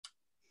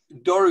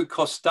Doru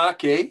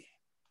Costache,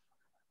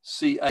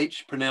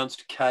 CH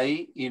pronounced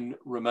K in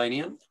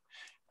Romanian.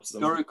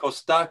 Awesome. Doru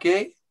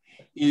Costache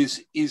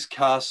is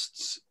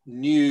ISCAST's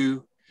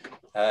new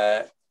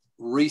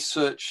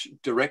research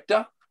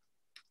director,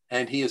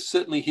 and he has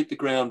certainly hit the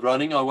ground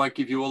running. I won't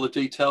give you all the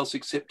details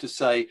except to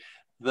say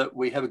that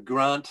we have a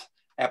grant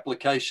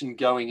application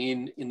going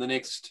in the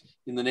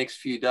next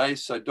few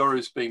days. So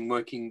Doru's been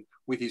working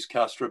with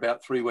ISCAST for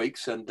about 3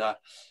 weeks, and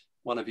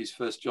one of his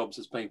first jobs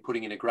has been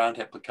putting in a grant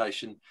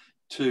application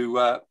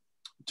to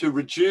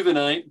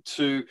rejuvenate,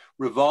 to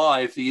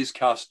revive the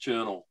ISCAST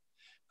journal,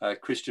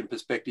 Christian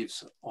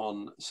Perspectives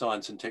on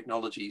Science and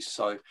Technology.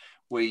 So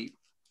we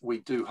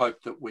do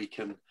hope that we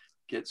can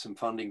get some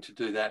funding to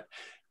do that.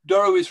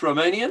 Doru is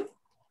Romanian.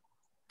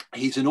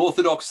 He's an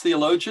Orthodox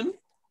theologian.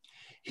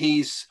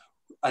 He's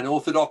an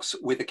Orthodox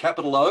with a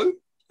capital O,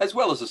 as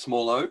well as a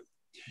small o.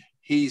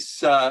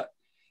 He's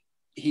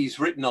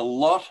written a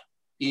lot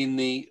in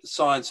the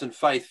science and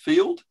faith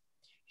field.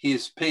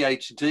 His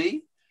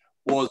PhD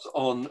was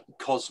on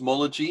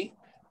cosmology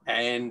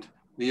and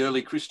the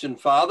early Christian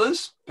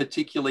fathers,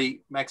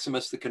 particularly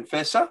Maximus the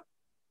Confessor.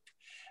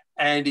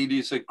 And it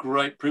is a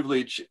great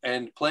privilege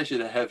and pleasure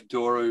to have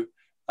Doru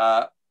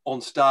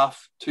on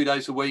staff 2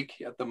 days a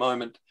week at the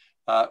moment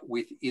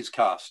with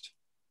ISCAST.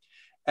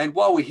 And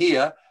while we're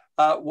here,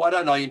 why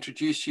don't I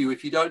introduce you?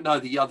 If you don't know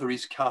the other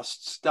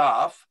ISCAST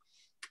staff,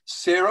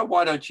 Sarah,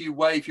 why don't you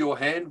wave your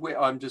hand?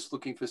 I'm just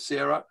looking for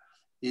Sarah.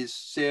 Is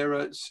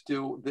Sarah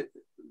still there?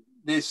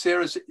 There's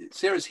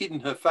Sarah's hidden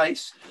her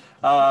face.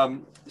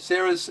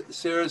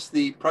 Sarah's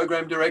the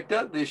program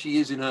director. There she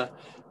is in her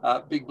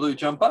big blue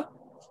jumper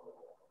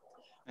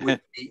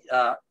with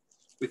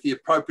the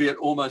appropriate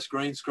almost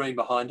green screen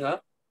behind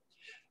her.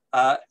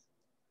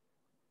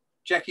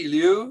 Jackie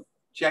Liu.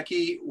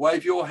 Jackie,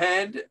 wave your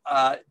hand.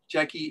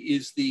 Jackie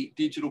is the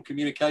digital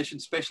communication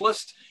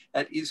specialist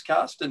at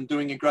ISCAST and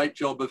doing a great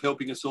job of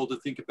helping us all to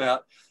think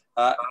about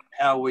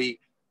how we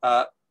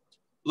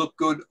look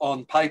good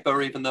on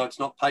paper, even though it's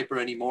not paper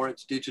anymore,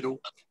 it's digital,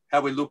 how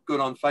we look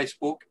good on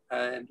Facebook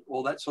and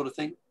all that sort of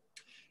thing.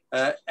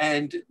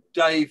 And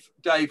Dave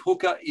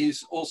Hooker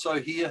is also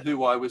here,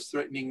 who I was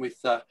threatening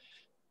with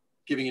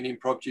giving an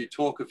impromptu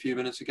talk a few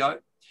minutes ago.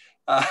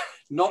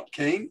 Not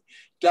keen.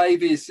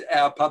 Dave is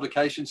our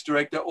publications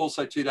director,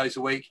 also 2 days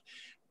a week,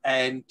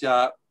 and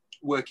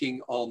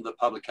working on the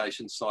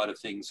publication side of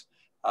things.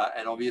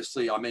 And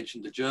obviously, I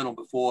mentioned the journal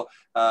before.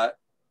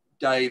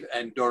 Dave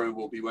and Doru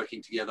will be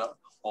working together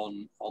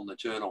on the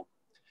journal.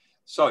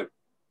 So,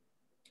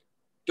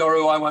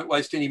 Doru, I won't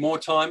waste any more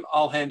time.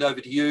 I'll hand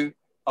over to you.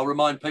 I'll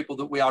remind people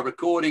that we are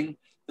recording,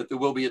 that there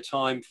will be a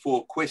time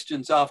for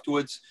questions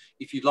afterwards.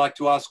 If you'd like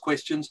to ask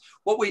questions,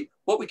 what we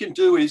can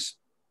do is,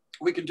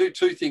 we can do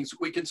two things.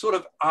 We can sort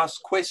of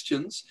ask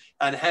questions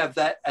and have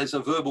that as a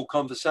verbal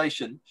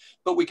conversation,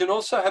 but we can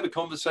also have a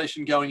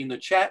conversation going in the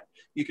chat.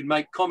 You can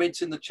make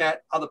comments in the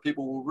chat. Other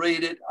people will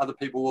read it. Other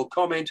people will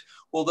comment,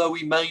 although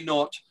we may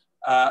not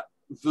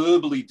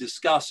verbally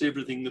discuss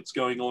everything that's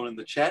going on in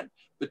the chat,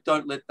 but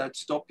don't let that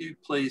stop you.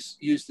 Please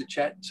use the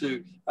chat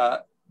to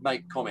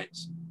make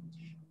comments.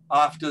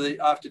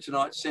 After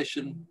tonight's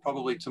session,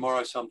 probably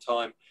tomorrow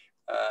sometime,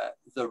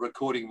 the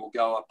recording will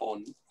go up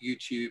on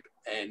YouTube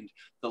and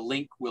the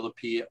link will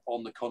appear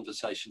on the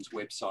Conversations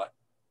website.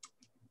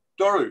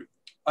 Doru,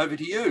 over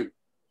to you.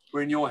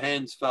 We're in your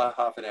hands for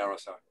half an hour or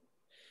so.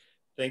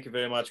 Thank you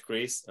very much,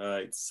 Chris.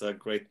 It's a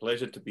great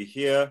pleasure to be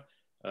here.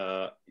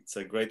 It's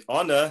a great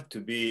honor to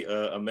be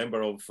a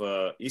member of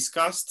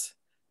ISCAST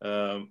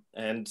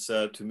and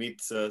to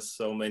meet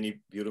so many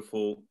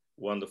beautiful,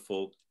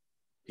 wonderful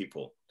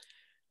people.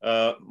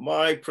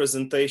 My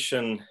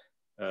presentation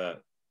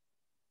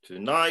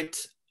tonight,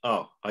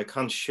 I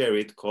can't share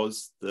it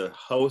because the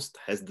host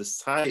has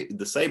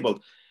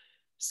disabled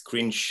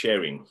screen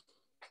sharing.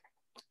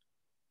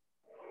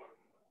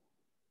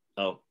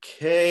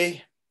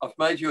 Okay. I've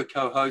made you a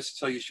co-host,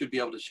 so you should be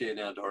able to share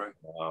now, Doru.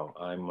 Wow,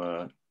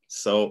 I'm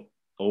so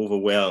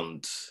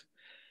overwhelmed.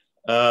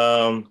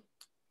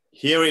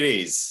 Here it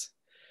is.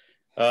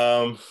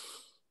 Of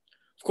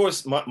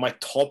course, my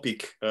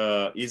topic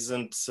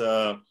isn't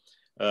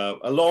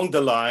along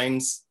the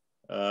lines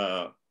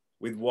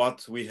with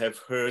what we have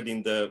heard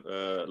in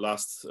the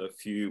last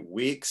few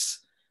weeks.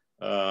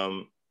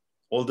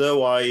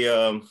 Although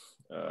I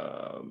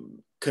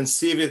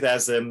conceive it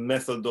as a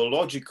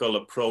methodological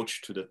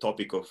approach to the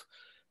topic of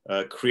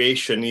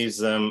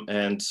creationism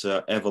and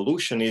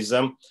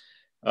evolutionism,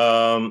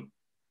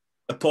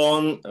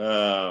 upon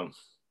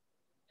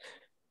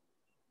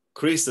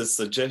Chris's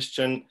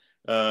suggestion,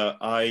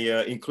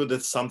 I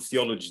included some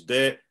theology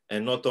there,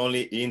 and not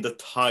only in the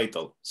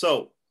title.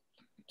 So,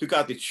 to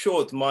cut it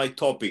short, my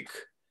topic,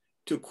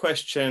 2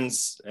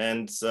 questions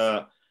and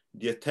the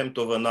attempt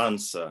of an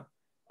answer.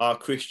 Are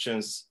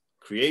Christians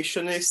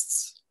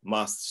creationists?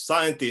 Must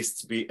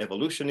scientists be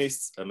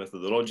evolutionists? A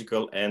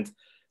methodological and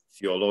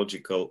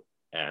theological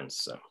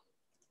answer.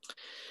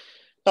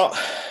 Now,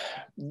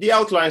 the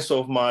outlines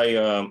of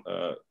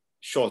my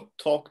short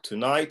talk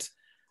tonight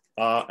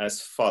are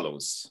as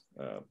follows.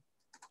 The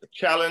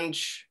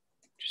challenge,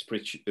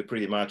 which is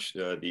pretty much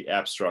the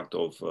abstract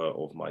of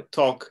my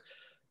talk.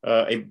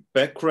 A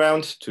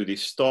background to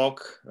this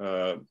talk,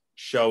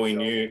 showing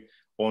you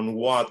on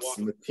what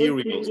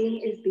materials. This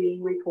meeting is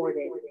being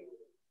recorded.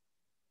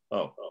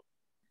 Oh,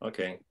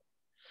 okay.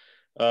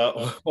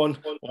 On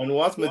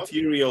what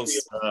materials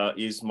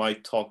is my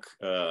talk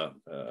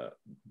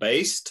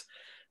based?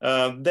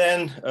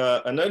 Then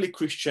an early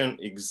Christian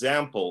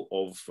example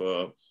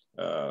of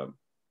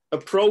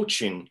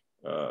approaching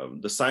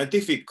the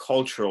scientific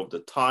culture of the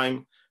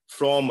time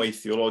from a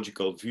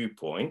theological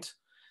viewpoint,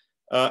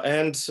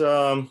 and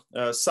some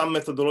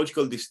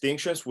methodological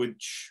distinctions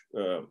which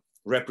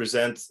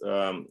represent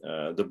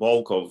the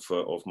bulk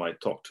of my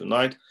talk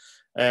tonight,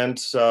 and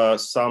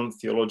some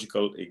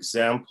theological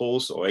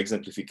examples or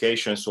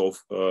exemplifications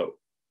of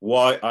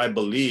why I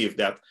believe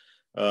that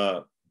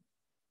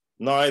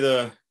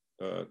neither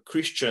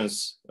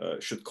Christians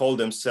should call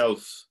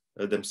themselves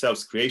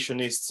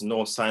creationists,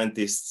 nor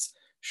scientists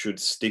should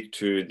stick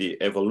to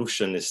the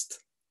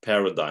evolutionist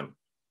paradigm.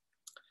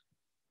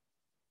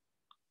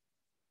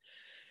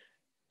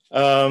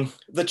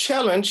 The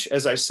challenge,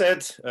 as I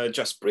said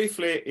just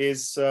briefly,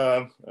 is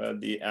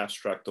the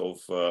abstract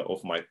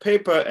of my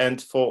paper.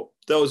 And for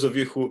those of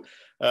you who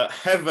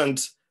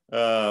haven't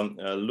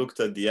looked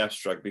at the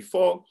abstract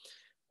before,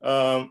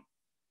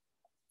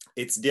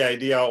 it's the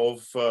idea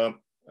of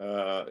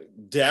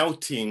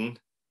doubting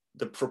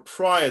the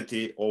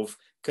propriety of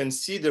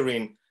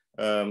considering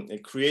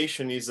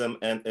creationism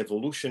and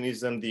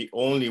evolutionism the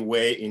only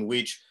way in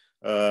which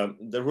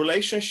the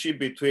relationship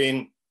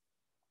between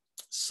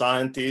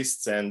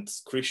scientists and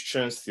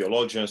Christians,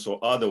 theologians, or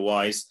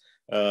otherwise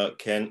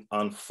can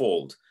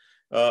unfold.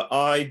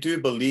 I do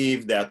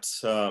believe that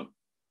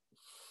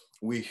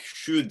we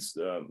should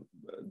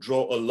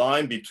draw a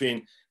line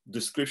between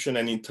description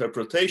and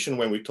interpretation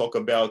when we talk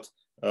about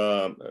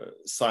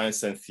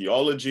science and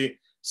theology.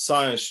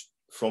 Science,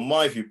 from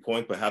my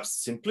viewpoint,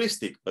 perhaps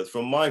simplistic, but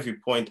from my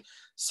viewpoint,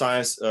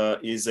 science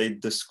is a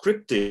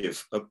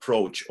descriptive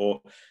approach,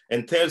 or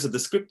entails a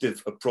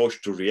descriptive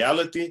approach to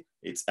reality.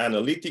 It's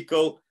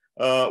analytical,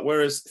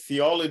 whereas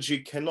theology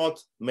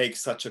cannot make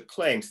such a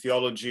claim.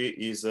 Theology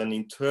is an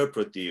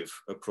interpretive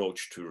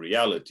approach to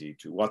reality,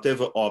 to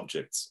whatever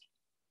objects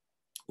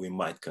we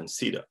might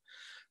consider.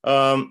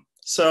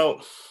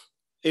 So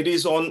it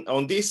is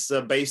on this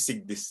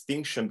basic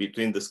distinction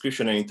between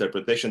description and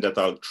interpretation that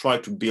I'll try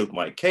to build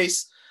my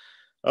case,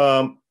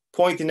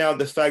 pointing out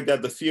the fact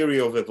that the theory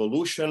of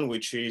evolution,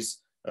 which is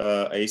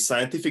a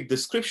scientific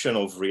description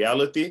of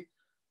reality,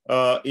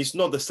 is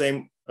not the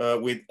same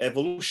with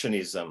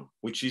evolutionism,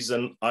 which is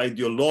an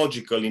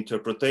ideological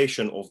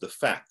interpretation of the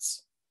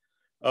facts.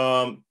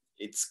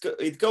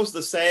 It goes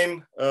the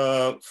same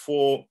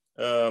for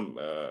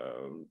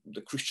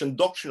the Christian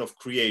doctrine of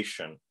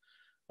creation,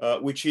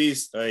 which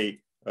is a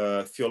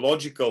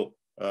theological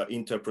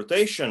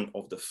interpretation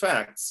of the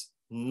facts,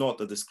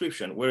 not a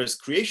description, whereas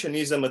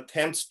creationism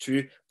attempts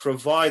to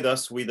provide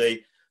us with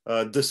a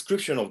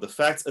description of the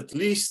facts, at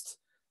least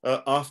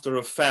after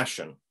a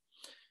fashion.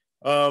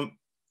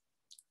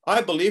 I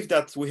believe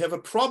that we have a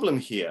problem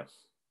here.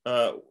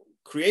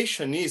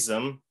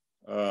 Creationism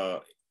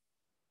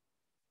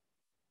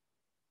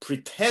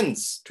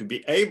pretends to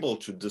be able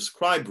to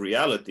describe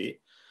reality.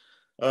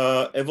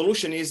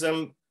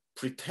 Evolutionism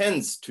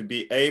pretends to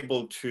be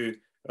able to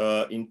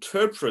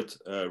interpret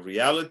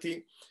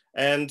reality.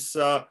 And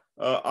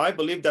I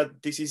believe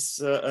that this is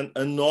an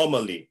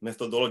anomaly,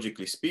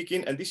 methodologically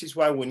speaking, and this is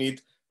why we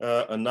need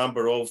a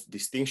number of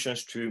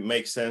distinctions to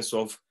make sense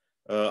of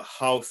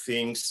how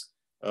things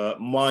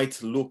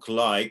might look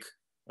like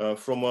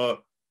from a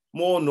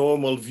more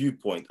normal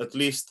viewpoint, at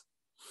least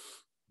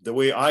the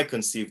way I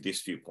conceive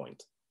this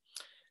viewpoint.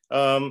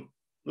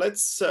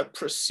 Let's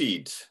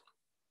proceed.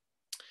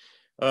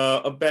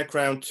 A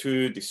background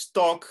to this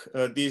talk.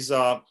 These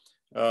are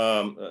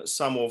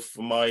some of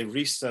my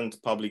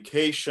recent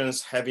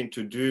publications having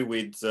to do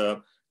with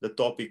the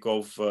topic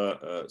of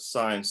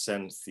science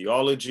and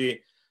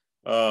theology.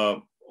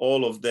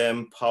 All of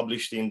them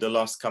published in the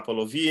last couple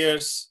of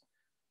years.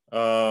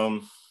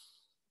 The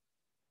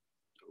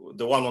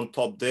one on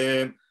top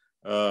there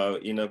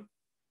in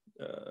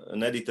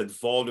an edited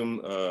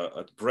volume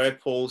at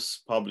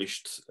Brepol's,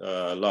 published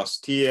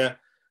last year.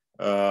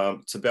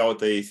 It's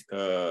about a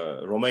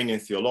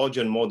Romanian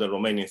theologian, modern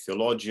Romanian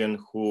theologian,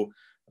 who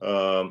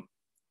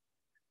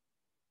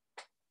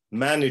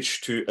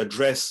managed to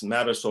address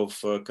matters of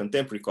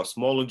contemporary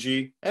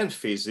cosmology and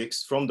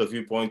physics from the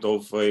viewpoint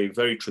of a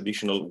very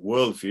traditional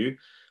worldview,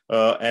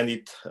 and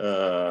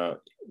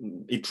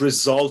it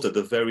resulted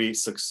a very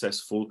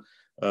successful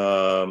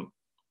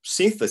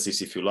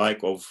synthesis, if you like,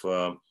 of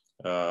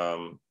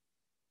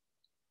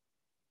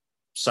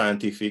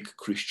scientific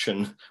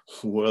Christian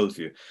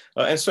worldview,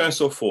 and so on and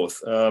so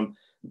forth.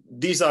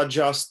 These are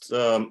just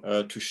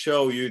to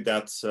show you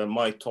that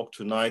my talk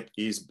tonight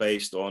is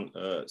based on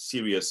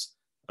serious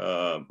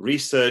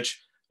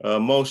research.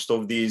 Most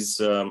of these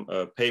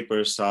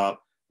papers are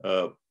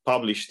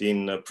published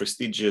in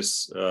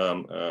prestigious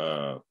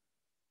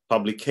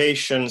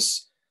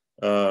publications,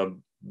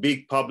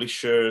 big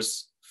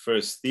publishers,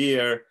 first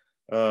year,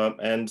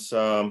 and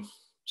so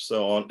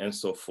on and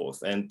so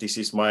forth. And this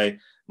is my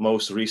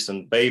most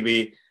recent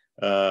baby,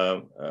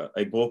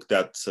 a book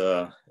that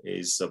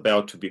is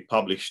about to be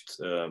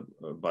published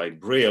by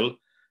Brill,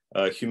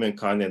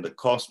 Humankind and the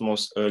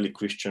Cosmos, Early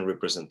Christian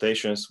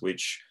Representations,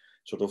 which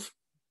sort of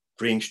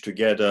brings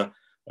together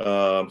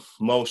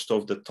most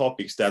of the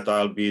topics that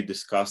I'll be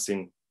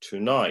discussing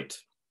tonight.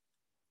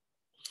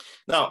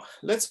 Now,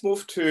 let's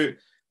move to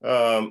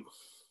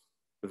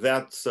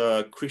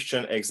that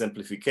Christian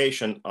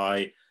exemplification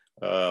I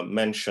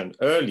mentioned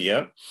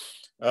earlier.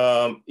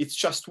 It's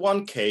just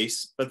one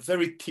case, but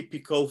very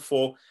typical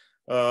for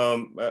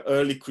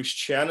early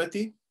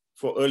Christianity,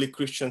 for early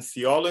Christian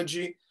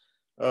theology,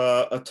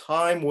 a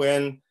time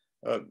when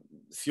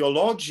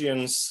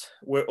theologians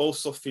were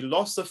also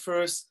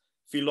philosophers,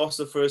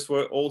 philosophers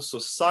were also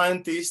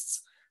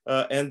scientists,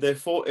 and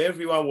therefore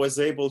everyone was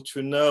able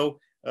to know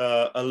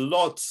a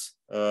lot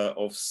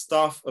of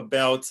stuff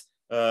about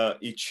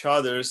each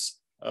other's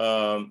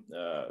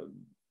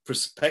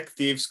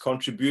perspectives,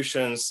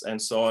 contributions,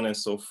 and so on and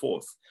so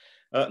forth.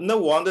 No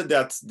wonder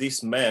that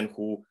this man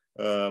who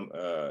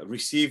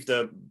received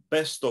the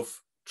best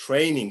of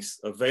trainings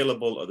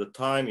available at the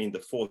time in the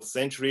 4th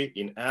century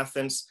in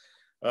Athens,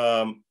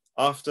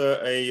 after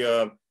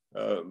a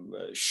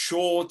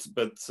short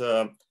but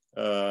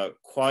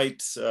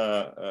quite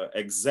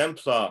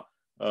exemplar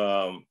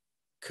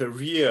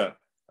career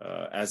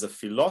as a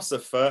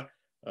philosopher,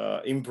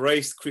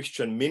 embraced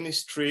Christian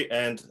ministry,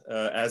 and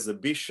as a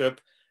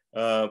bishop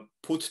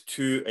put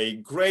to a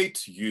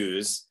great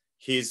use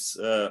his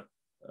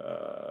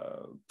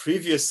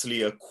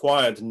previously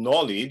acquired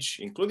knowledge,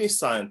 including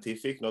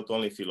scientific, not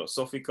only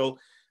philosophical,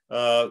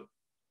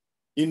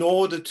 in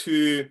order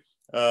to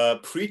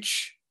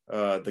preach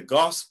the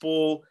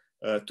gospel,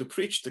 to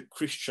preach the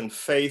Christian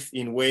faith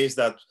in ways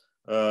that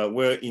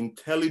were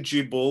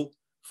intelligible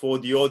for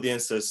the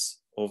audiences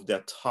of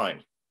that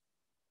time.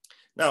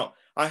 Now,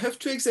 I have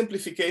two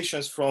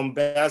exemplifications from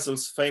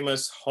Basil's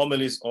famous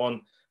homilies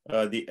on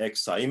the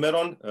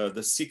Exaimeron,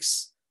 the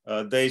 6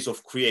 days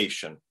of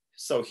creation.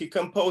 So he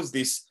composed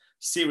this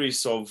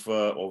series of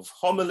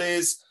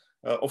homilies.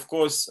 Of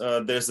course,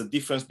 there's a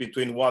difference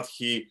between what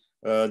he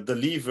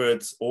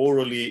delivered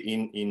orally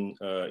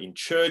in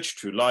church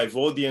to live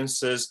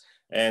audiences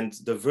and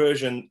the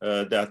version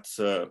that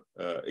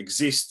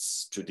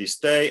exists to this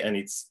day, and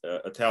it's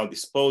at our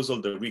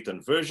disposal, the written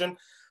version.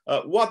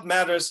 What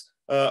matters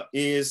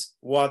is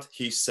what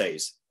he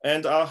says.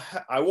 And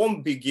I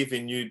won't be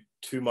giving you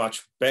too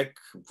much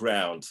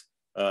background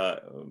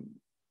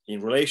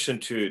in relation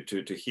to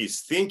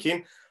his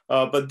thinking,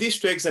 but these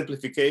two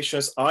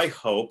exemplifications, I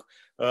hope,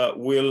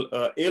 will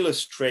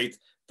illustrate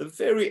the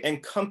very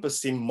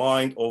encompassing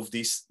mind of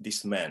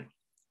this man.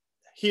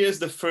 Here's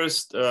the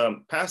first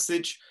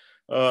passage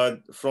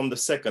from the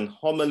second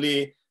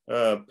homily,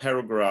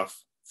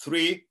 paragraph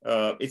 3.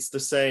 It's the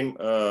same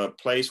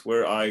place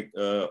where I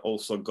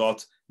also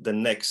got the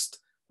next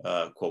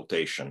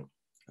quotation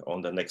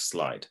on the next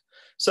slide.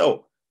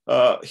 So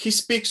he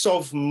speaks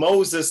of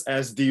Moses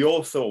as the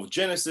author of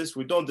Genesis.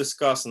 We don't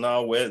discuss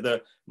now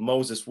whether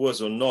Moses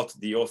was or not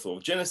the author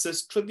of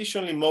Genesis.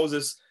 Traditionally,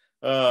 Moses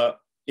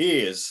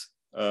is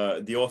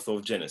the author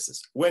of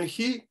Genesis. When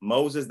he,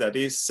 Moses that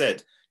is,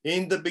 said,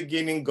 "In the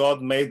beginning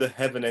God made the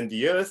heaven and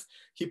the earth,"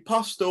 he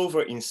passed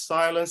over in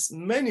silence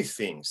many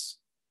things,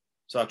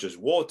 such as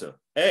water,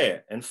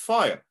 air, and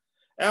fire,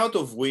 out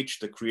of which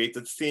the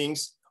created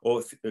things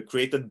or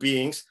created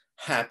beings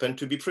happen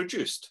to be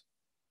produced.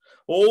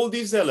 All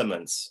these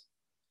elements,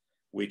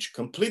 which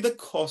complete the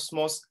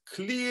cosmos,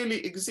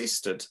 clearly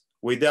existed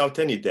without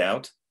any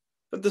doubt,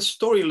 but the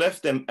story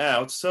left them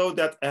out so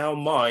that our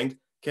mind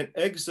can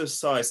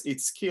exercise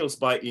its skills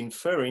by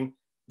inferring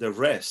the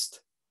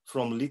rest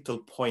from little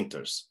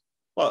pointers.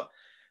 Well,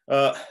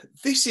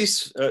 this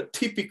is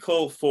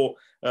typical for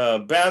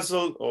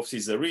Basil of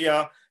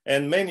Caesarea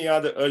and many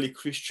other early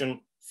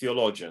Christian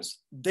theologians.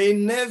 They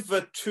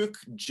never took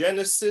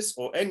Genesis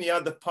or any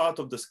other part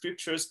of the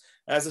scriptures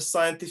as a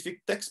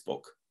scientific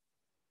textbook.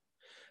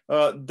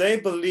 They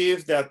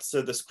believe that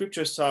the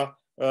scriptures are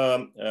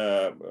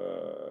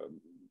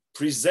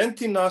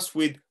presenting us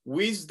with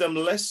wisdom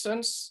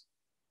lessons,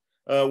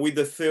 with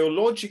a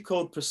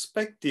theological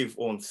perspective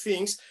on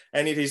things,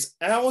 and it is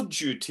our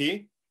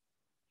duty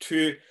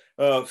to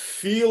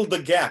fill the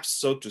gaps,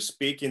 so to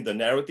speak, in the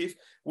narrative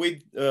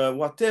with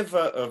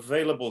whatever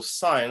available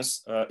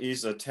science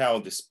is at our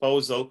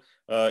disposal,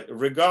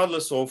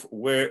 regardless of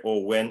where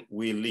or when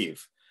we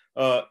live.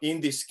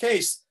 In this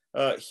case,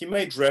 he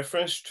made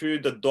reference to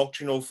the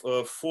doctrine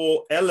of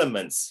 4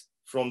 elements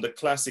from the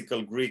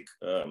classical Greek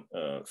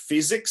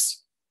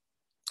physics,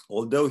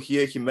 although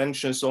here he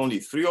mentions only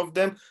 3 of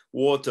them,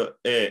 water,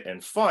 air,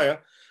 and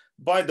fire.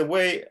 By the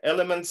way,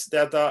 elements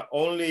that are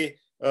only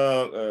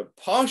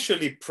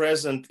partially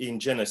present in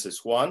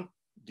Genesis 1,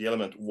 the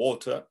element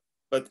water,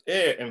 but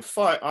air and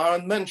fire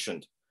aren't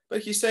mentioned.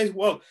 But he says,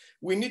 well,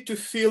 we need to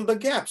fill the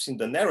gaps in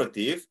the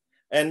narrative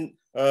and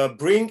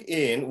bring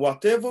in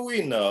whatever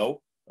we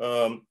know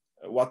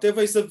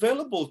whatever is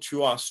available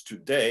to us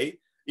today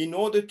in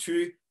order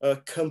to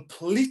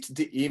complete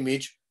the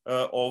image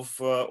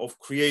of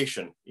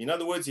creation. In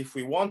other words, if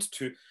we want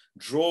to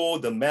draw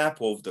the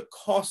map of the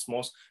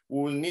cosmos,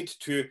 we will need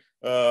to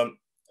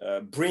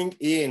bring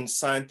in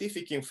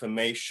scientific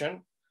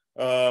information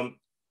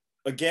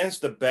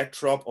against the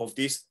backdrop of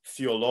this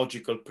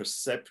theological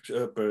perspective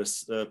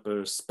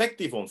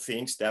on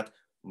things that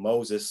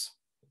Moses,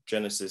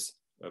 Genesis,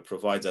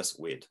 provides us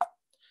with.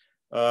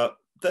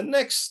 The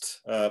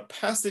next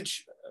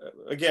passage,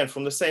 again,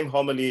 from the same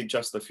homily,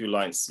 just a few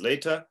lines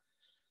later,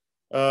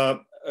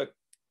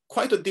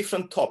 quite a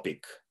different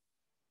topic.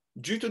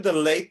 Due to the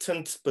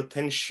latent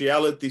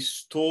potentiality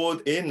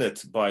stored in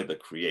it by the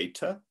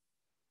Creator,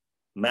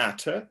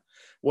 matter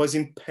was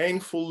in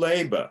painful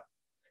labor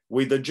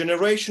with the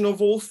generation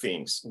of all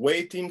things,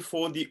 waiting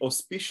for the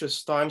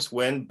auspicious times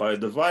when, by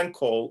divine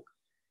call,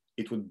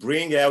 it would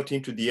bring out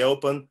into the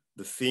open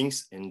the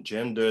things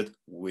engendered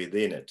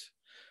within it.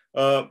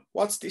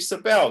 What's this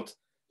about?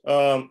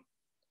 Of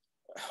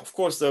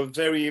course, a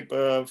very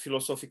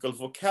philosophical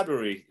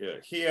vocabulary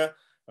here.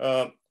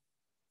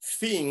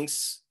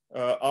 Things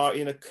are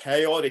in a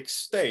chaotic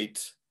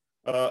state,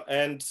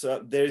 and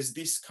there's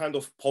this kind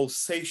of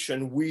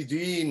pulsation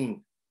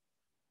within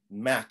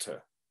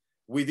matter,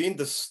 within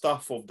the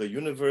stuff of the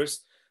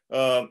universe,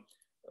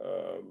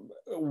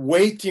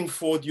 waiting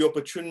for the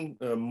opportune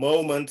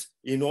moment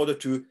in order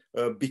to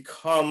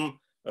become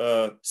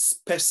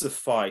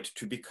specified,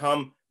 to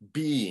become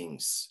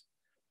beings.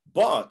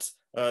 But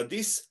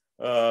this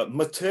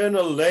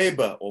maternal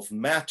labor of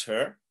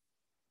matter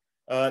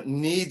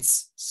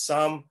needs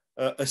some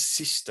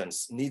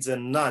assistance, needs a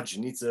nudge,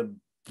 needs a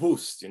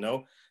boost, you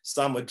know,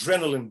 some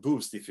adrenaline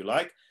boost, if you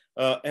like.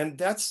 And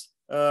that's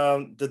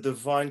the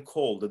divine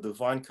call, the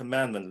divine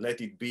commandment,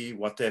 let it be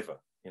whatever,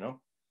 you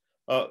know.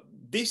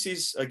 This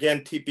is,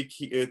 again,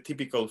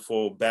 typical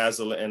for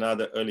Basil and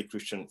other early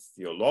Christian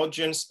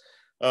theologians.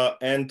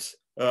 And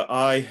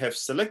I have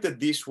selected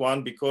this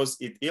one because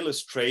it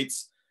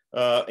illustrates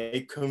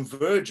a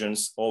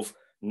convergence of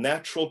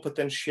natural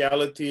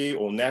potentiality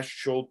or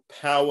natural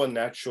power,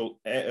 natural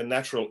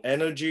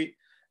energy,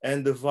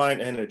 and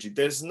divine energy.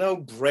 There's no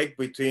break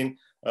between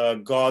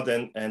God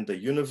and the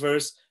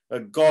universe.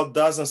 God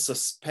doesn't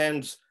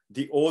suspend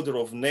the order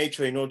of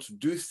nature in order to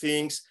do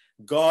things.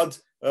 God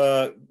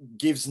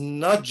gives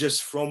nudges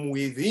from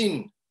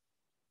within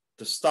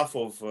the stuff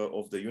of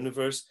the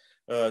universe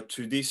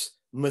to this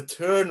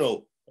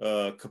maternal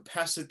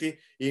capacity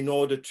in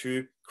order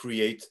to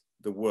create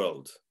the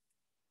world.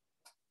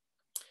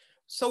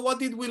 So what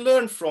did we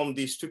learn from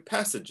these two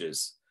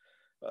passages?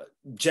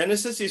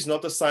 Genesis is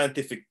not a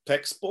scientific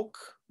textbook.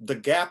 The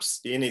gaps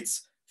in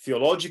its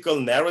theological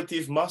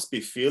narrative must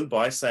be filled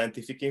by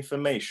scientific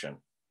information.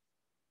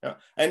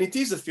 And it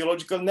is a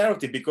theological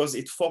narrative because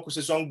it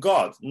focuses on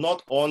God,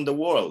 not on the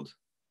world.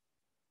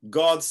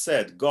 God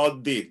said,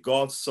 God did,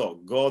 God saw,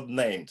 God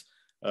named,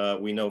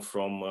 we know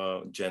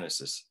from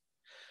Genesis.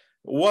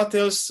 What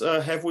else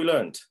have we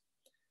learned?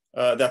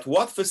 That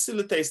what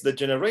facilitates the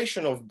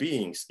generation of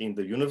beings in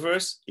the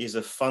universe is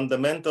a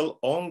fundamental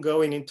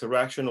ongoing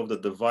interaction of the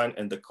divine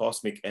and the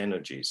cosmic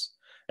energies.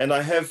 And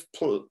I have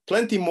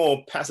plenty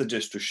more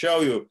passages to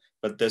show you,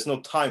 but there's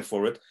no time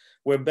for it,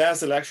 where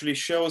Basil actually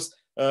shows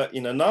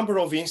in a number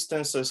of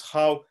instances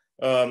how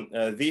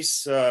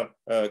this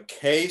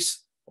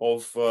case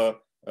of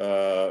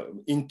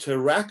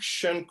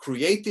interaction,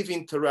 creative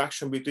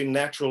interaction between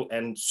natural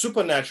and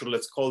supernatural,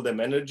 let's call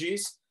them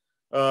energies,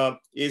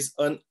 is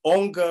an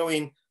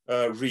ongoing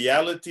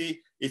reality.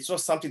 It's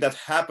not something that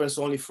happens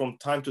only from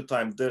time to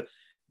time.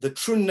 The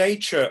true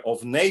nature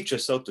of nature,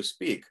 so to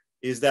speak,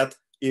 is that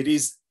it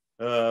is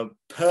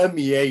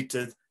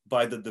permeated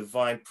by the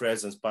divine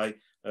presence, by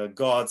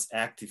God's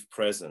active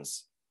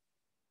presence.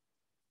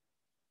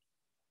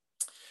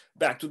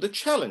 Back to the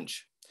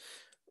challenge.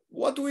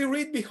 What do we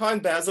read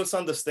behind Basil's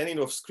understanding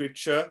of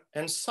scripture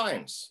and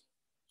science?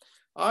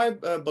 I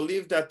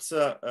believe that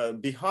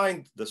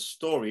behind the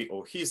story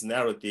or his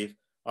narrative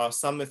are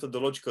some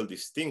methodological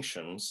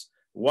distinctions.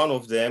 One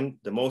of them,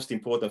 the most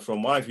important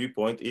from my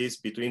viewpoint, is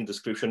between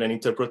description and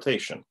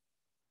interpretation.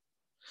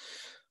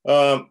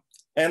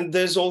 And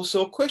there's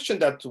also a question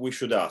that we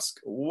should ask.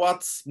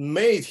 What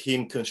made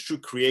him construe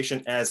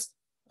creation as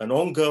an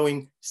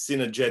ongoing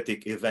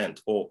synergetic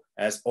event or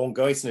as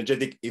ongoing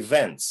synergetic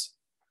events?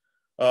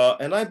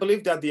 And I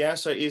believe that the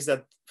answer is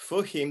that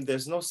for him,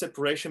 there's no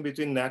separation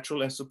between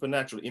natural and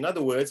supernatural. In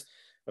other words,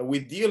 we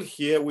deal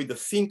here with the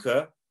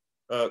thinker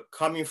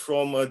coming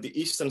from the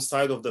eastern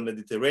side of the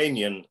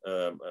Mediterranean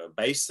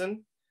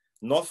basin,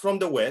 not from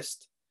the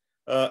west.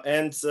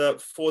 And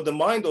for the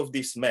mind of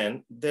this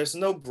man, there's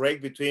no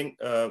break between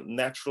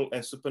natural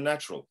and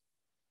supernatural.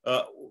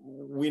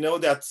 We know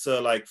that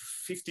like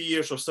 50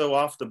 years or so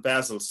after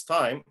Basil's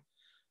time,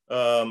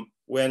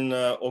 when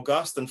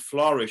Augustine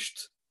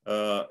flourished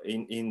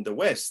in the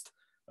West,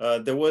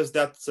 there was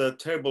that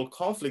terrible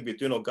conflict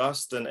between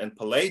Augustine and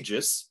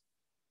Pelagius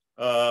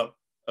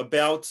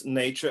about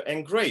nature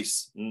and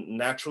grace,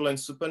 natural and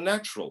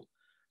supernatural.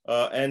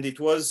 and it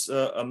was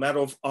a matter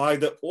of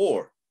either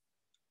or.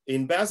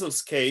 In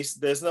Basil's case,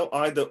 there's no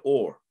either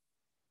or.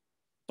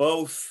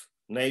 Both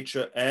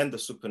nature and the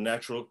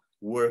supernatural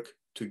work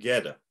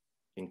together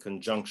in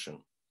conjunction.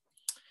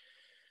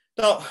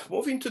 Now,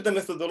 moving to the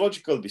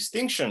methodological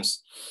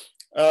distinctions,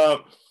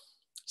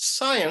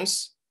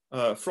 science,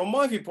 from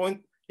my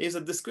viewpoint, is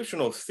a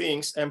description of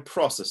things and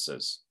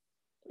processes.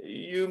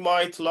 You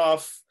might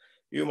laugh,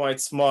 you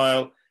might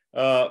smile,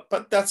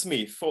 but that's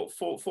me.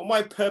 For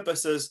my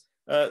purposes,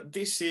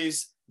 this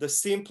is the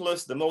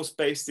simplest, the most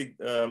basic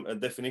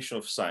definition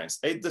of science,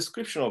 a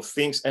description of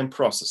things and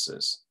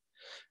processes.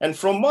 And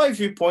from my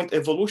viewpoint,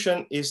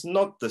 evolution is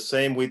not the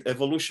same with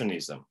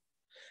evolutionism.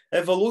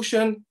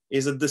 Evolution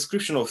is a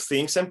description of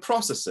things and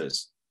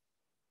processes.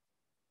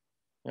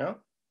 Yeah?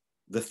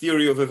 The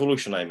theory of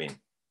evolution, I mean.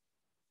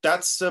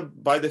 That's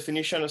by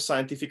definition a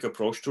scientific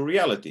approach to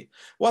reality.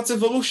 What's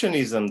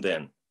evolutionism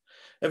then?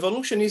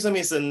 Evolutionism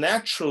is a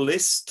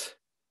naturalist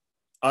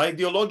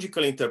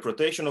ideological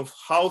interpretation of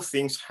how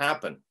things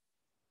happen.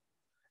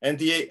 And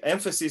the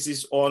emphasis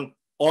is on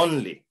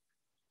only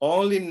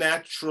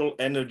natural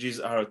energies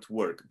are at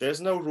work.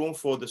 There's no room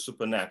for the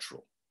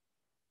supernatural.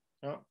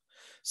 Yeah?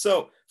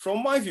 So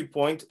from my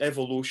viewpoint,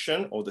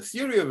 evolution, or the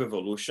theory of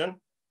evolution,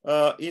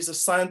 is a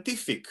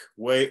scientific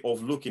way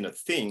of looking at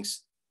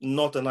things,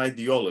 not an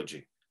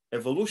ideology.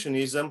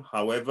 Evolutionism,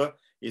 however,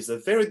 is a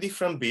very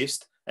different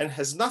beast and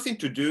has nothing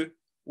to do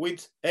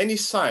with any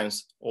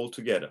science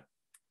altogether.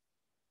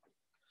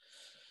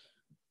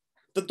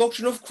 The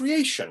doctrine of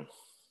creation.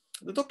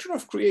 The doctrine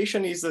of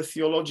creation is a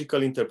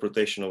theological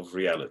interpretation of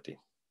reality.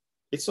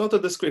 It's not a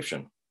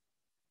description.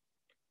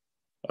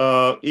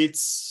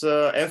 Its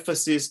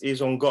emphasis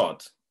is on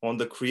God, on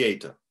the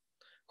creator.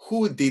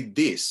 Who did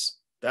this?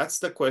 That's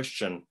the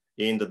question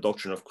in the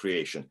doctrine of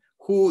creation.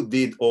 Who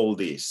did all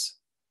this?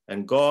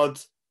 And God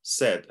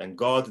said, and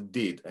God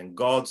did, and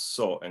God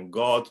saw, and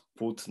God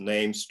put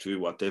names to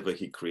whatever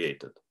he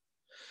created.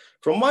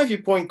 From my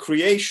viewpoint,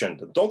 creation,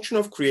 the doctrine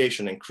of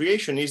creation and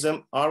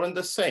creationism aren't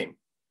the same.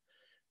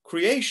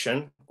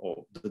 Creation,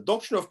 or the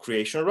doctrine of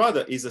creation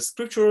rather, is a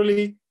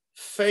scripturally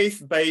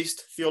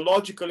faith-based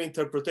theological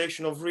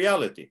interpretation of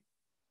reality.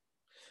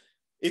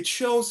 It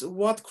shows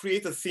what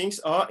created things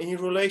are in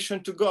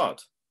relation to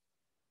God.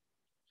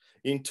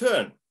 In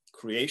turn,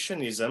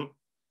 creationism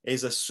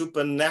is a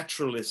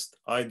supernaturalist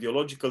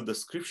ideological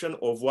description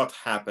of what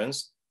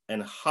happens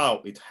and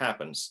how it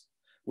happens,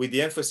 with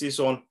the emphasis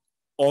on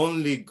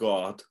only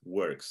God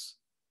works.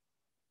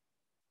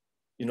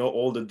 You know,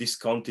 all the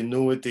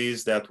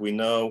discontinuities that we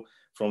know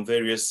from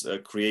various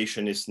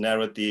creationist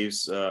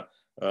narratives,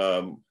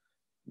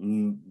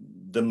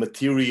 the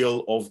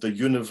material of the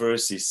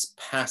universe is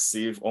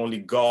passive, only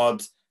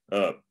God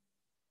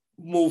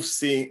moves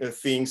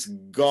things,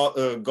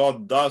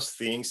 God does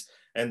things,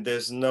 and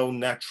there's no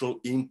natural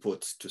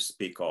input to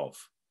speak of.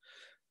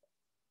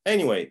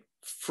 Anyway,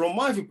 from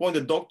my viewpoint,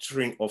 the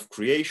doctrine of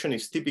creation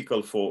is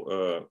typical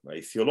for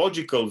a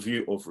theological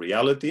view of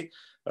reality,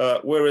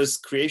 whereas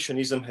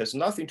creationism has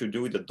nothing to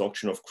do with the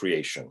doctrine of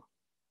creation.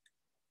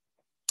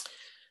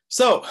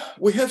 So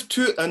we have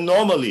two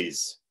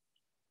anomalies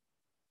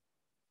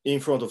in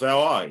front of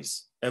our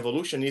eyes,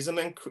 evolutionism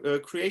and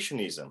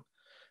creationism.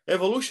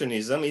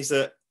 Evolutionism is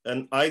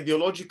an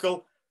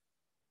ideological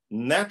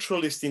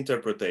naturalist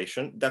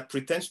interpretation that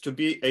pretends to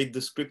be a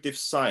descriptive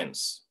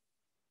science.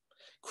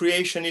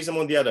 Creationism,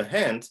 on the other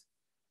hand,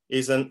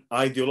 is an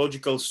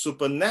ideological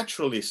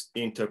supernaturalist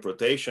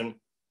interpretation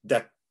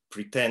that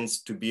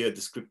pretends to be a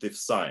descriptive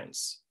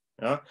science.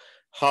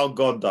 How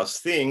God does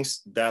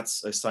things,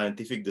 that's a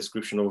scientific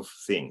description of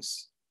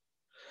things.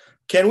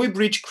 Can we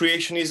bridge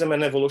creationism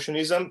and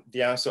evolutionism?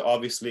 The answer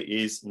obviously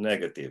is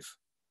negative.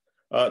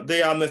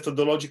 They are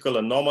methodological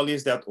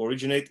anomalies that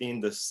originate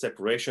in the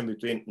separation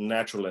between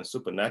natural and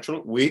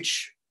supernatural,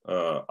 which,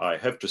 I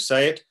have to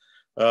say it,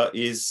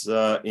 is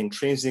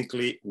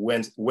intrinsically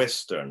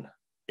Western.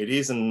 It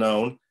isn't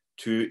known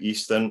to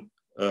Eastern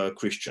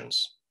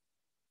Christians,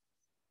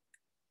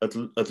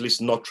 at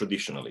least not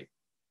traditionally.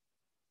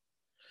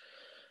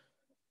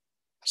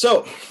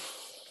 So,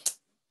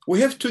 we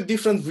have two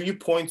different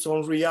viewpoints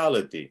on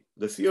reality.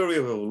 The theory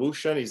of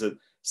evolution is a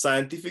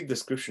scientific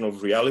description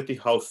of reality,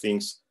 how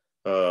things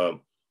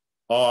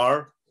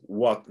are,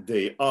 what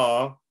they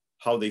are,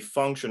 how they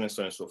function, and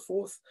so on and so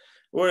forth.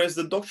 Whereas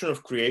the doctrine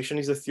of creation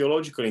is a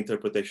theological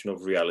interpretation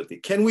of reality.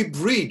 Can we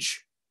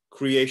bridge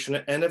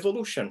creation and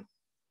evolution?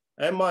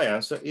 And my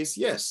answer is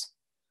yes.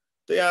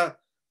 They are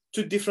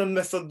two different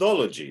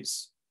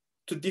methodologies,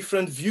 two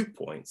different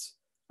viewpoints,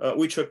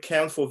 which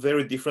account for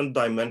very different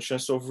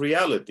dimensions of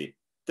reality.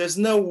 There's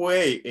no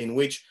way in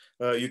which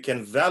you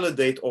can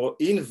validate or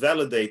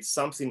invalidate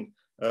something,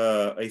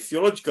 a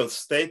theological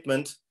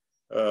statement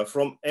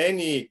from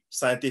any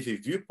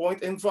scientific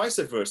viewpoint and vice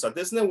versa.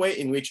 There's no way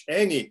in which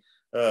any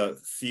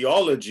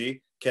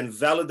theology can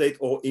validate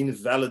or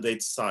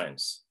invalidate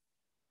science.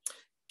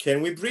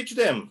 Can we bridge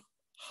them?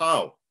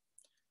 How?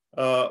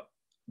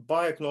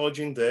 By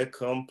acknowledging their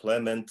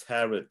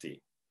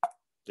complementarity.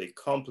 They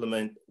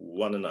complement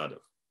one another.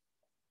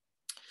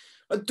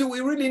 Do we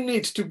really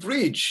need to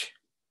bridge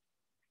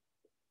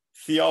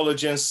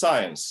theology and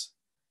science,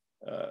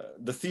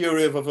 the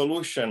theory of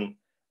evolution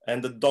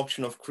and the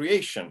doctrine of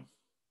creation?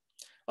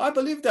 I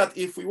believe that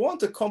if we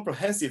want a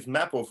comprehensive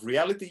map of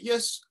reality,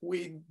 yes,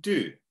 we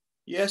do.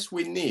 Yes,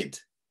 we need.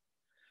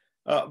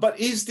 But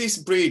is this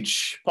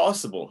bridge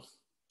possible?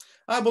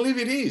 I believe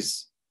it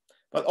is,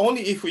 but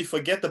only if we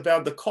forget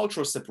about the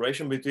cultural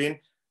separation between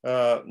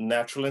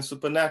natural and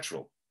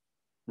supernatural.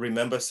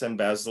 Remember St.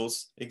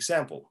 Basil's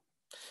example.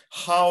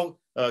 How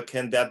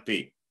can that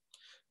be?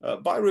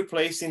 By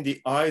replacing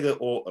the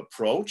either-or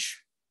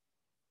approach,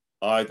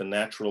 either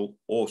natural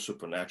or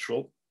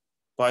supernatural,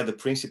 by the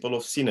principle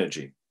of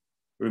synergy.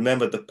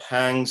 Remember the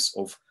pangs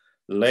of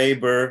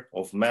labor,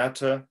 of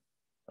matter,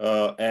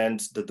 and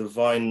the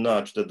divine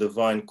nudge, the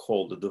divine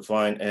call, the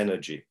divine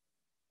energy.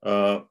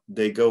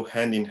 They go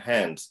hand in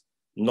hand,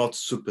 not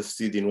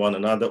superseding one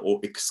another or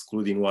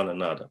excluding one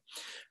another.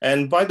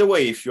 And by the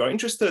way, if you are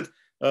interested,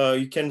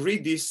 you can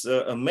read this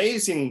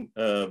amazing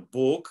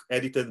book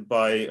edited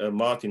by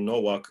Martin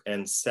Nowak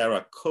and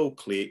Sarah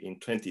Coakley in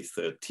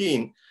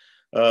 2013,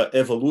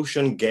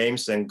 Evolution,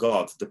 Games and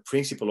God, the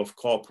Principle of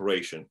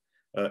Cooperation.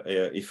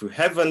 If you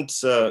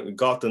haven't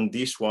gotten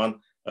this one,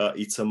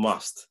 it's a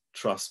must,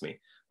 trust me.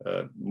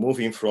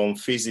 Moving from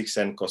physics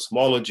and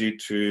cosmology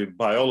to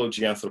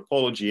biology,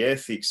 anthropology,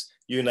 ethics,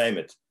 you name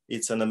it.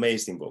 It's an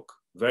amazing book,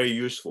 very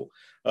useful.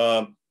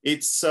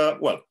 It's,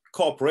 well,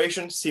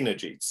 cooperation,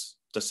 synergy, it's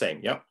the same,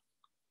 yeah?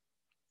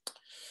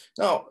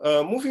 Now,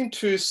 moving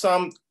to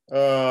some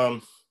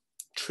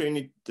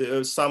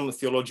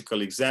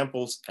theological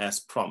examples as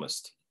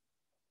promised.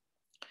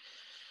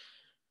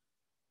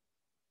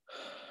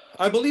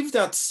 I believe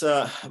that's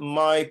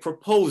my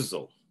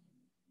proposal,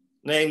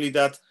 namely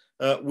that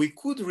we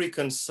could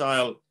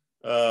reconcile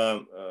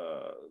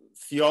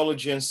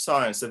theology and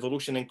science,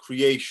 evolution and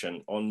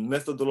creation on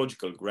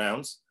methodological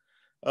grounds,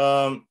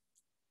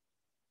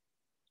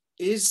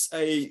 is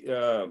a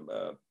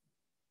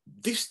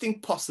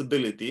distinct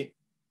possibility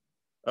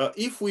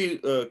if we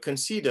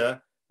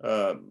consider,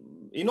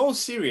 in all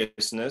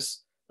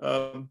seriousness,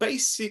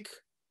 basic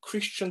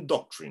Christian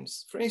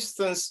doctrines. For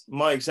instance,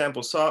 my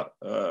examples are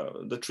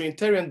the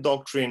Trinitarian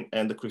doctrine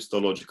and the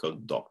Christological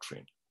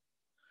doctrine.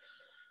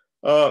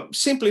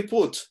 Simply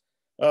put,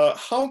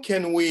 how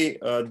can we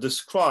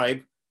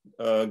describe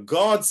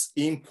God's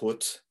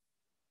input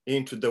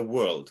into the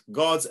world,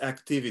 God's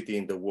activity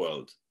in the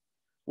world?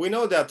 We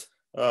know that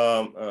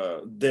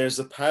there's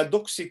a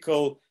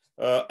paradoxical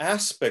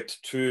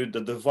aspect to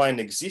the divine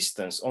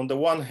existence. On the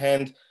one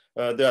hand,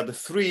 there are the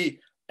three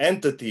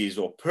entities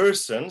or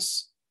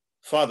persons,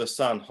 Father,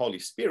 Son, Holy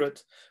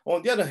Spirit.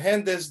 On the other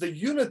hand, there's the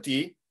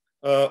unity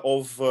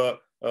of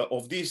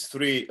these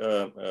three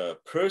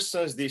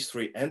persons, these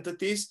three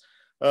entities,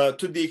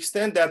 to the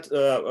extent that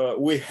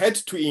we had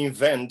to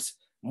invent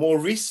more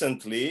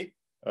recently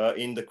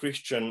in the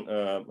Christian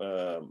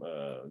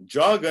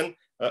jargon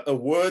a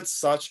word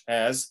such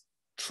as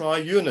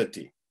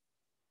triunity.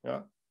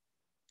 Yeah?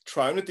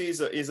 Triunity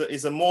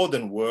is a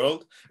modern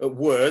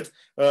word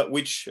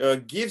which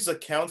gives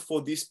account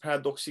for this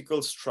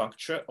paradoxical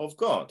structure of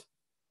God,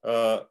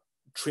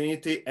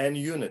 Trinity and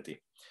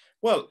unity.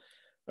 Well,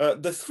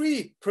 the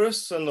three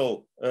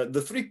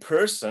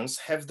persons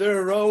have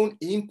their own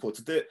input,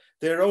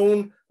 their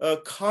own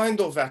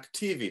kind of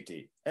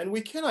activity, and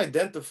we can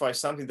identify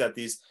something that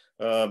is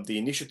the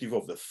initiative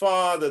of the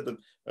Father, the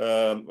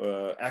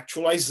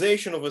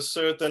actualization of a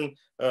certain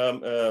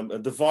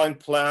divine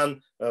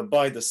plan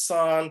by the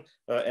Son,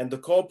 and the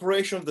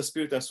cooperation of the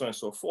Spirit, and so on and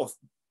so forth.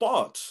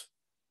 But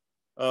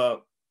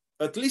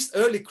at least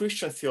early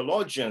Christian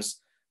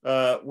theologians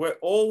were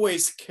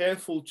always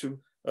careful to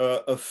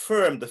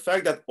affirm the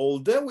fact that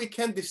although we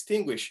can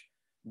distinguish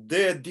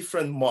their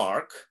different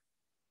mark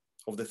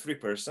of the three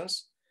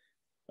persons,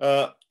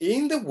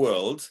 in the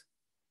world,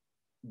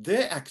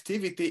 their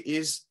activity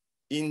is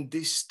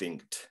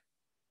indistinct.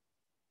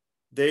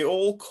 They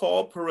all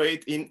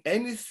cooperate in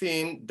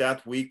anything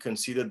that we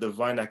consider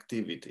divine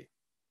activity.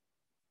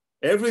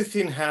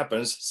 Everything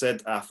happens,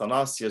 said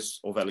Athanasius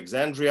of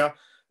Alexandria,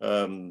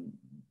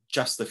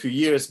 just a few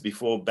years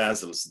before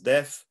Basil's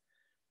death,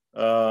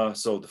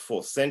 so the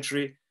 4th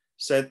century,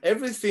 said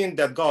everything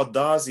that God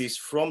does is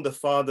from the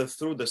Father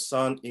through the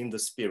Son in the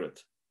Spirit.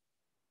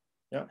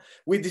 Yeah?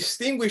 We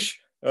distinguish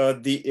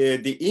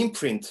the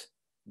imprint,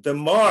 the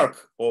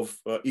mark of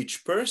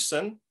each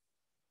person,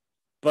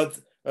 but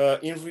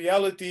in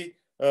reality,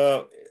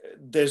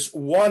 there's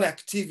one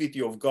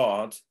activity of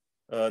God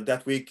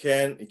that we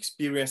can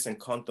experience and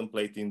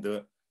contemplate in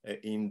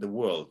the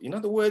world. In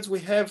other words, we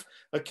have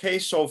a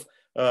case of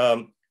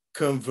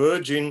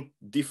converging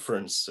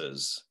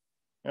differences.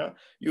 Yeah?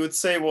 You would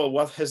say, well,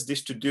 what has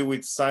this to do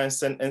with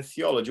science and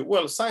theology?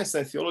 Well, science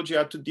and theology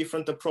are two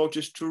different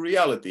approaches to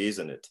reality,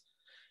 isn't it?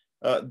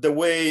 The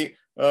way,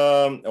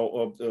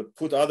 or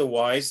put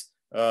otherwise,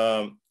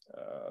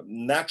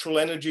 natural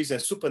energies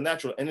and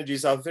supernatural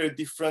energies are very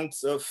different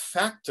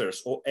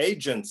factors or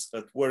agents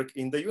at work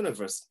in the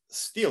universe.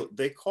 Still,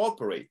 they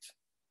cooperate.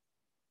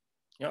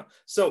 Yeah.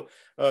 So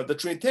the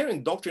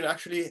Trinitarian doctrine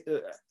actually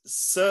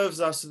serves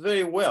us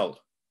very well.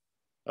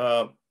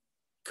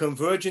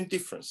 Convergent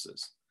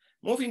differences.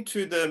 Moving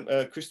to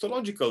the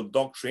Christological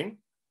doctrine,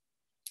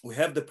 we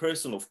have the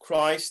person of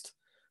Christ,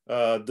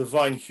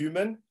 divine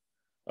human,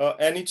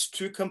 and its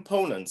two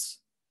components,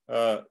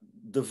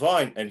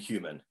 divine and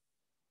human.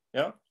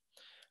 Yeah.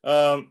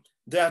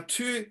 There are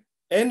two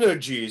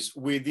energies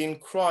within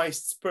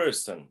Christ's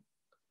person.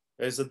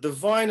 There's a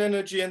divine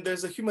energy and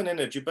there's a human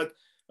energy, but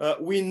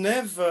we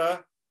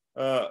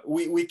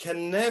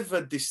can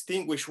never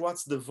distinguish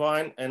what's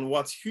divine and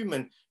what's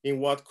human in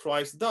what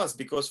Christ does.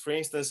 Because, for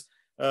instance,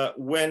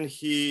 when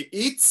he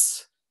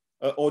eats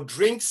or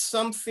drinks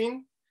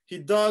something, he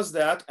does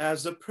that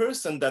as a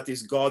person that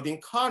is God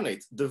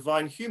incarnate,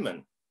 divine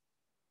human.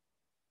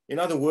 In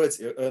other words,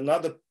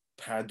 another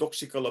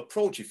paradoxical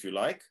approach, if you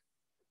like,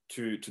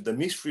 to the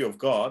mystery of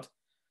God,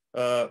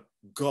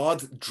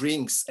 God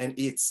drinks and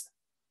eats.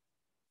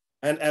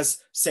 And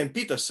as St.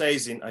 Peter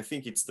says in, I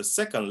think it's the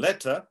second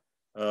letter,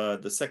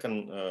 the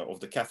second of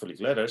the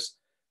Catholic letters,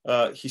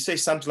 he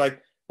says something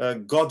like,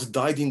 God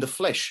died in the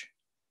flesh.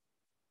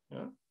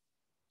 Yeah?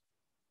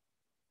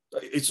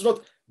 It's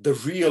not the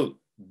real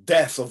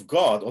death of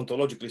God,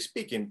 ontologically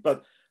speaking,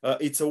 but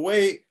it's a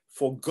way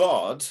for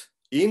God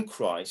in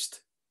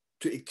Christ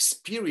to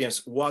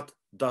experience what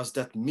does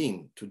that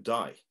mean to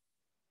die.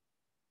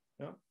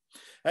 Yeah?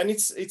 And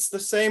it's the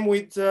same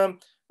with the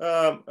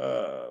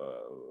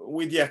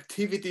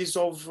activities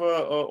of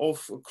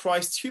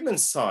Christ's human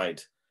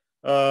side.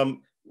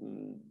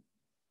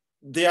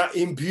 They are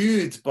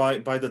imbued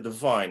by the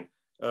divine,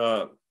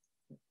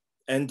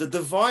 and the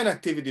divine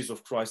activities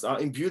of Christ are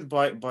imbued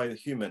by the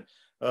human.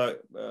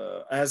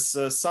 As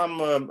some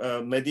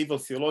medieval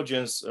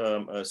theologians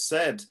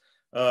said,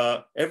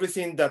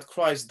 everything that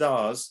Christ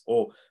does,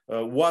 or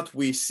what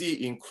we see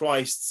in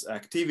Christ's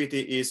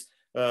activity, is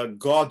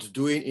God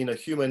doing in a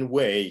human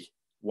way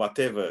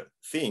whatever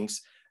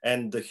things,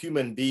 and the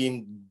human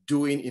being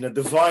doing in a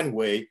divine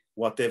way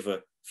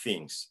whatever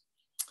things.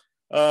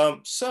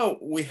 So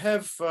we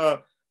have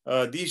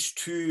these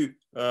two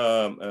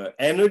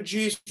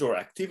energies or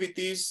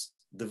activities,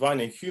 divine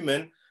and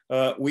human,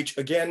 which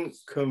again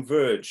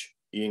converge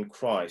in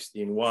Christ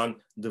in one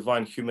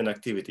divine human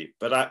activity.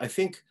 But I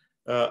think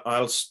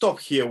I'll stop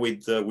here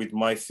with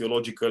my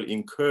theological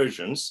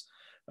incursions.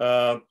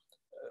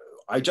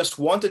 I just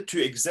wanted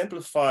to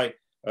exemplify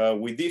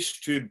with these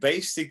two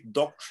basic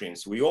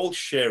doctrines we all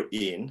share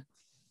in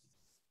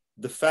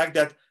the fact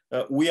that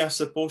we are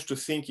supposed to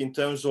think in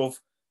terms of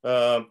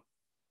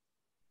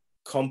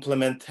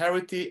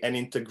complementarity and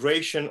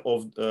integration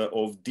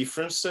of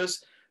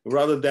differences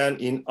rather than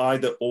in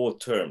either or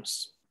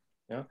terms.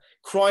 Yeah?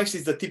 Christ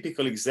is the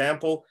typical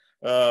example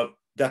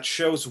that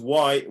shows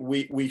why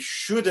we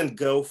shouldn't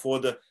go for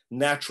the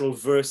natural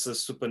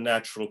versus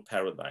supernatural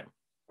paradigm.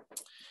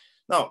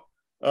 Now,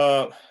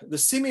 the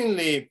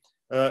seemingly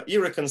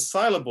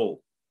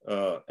irreconcilable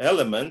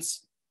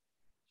elements,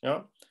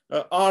 yeah,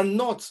 are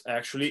not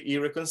actually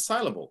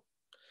irreconcilable.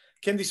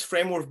 Can this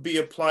framework be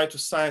applied to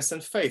science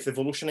and faith,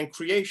 evolution and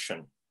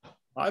creation?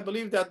 I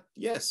believe that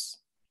yes,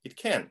 it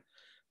can.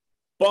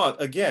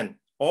 But again,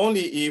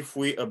 only if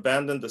we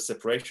abandon the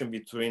separation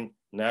between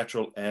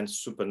natural and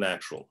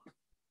supernatural.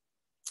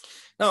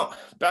 Now,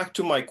 back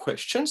to my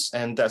questions,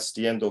 and that's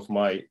the end of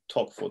my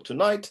talk for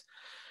tonight.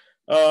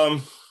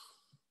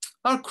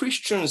 Are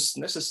Christians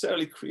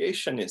necessarily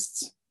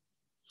creationists?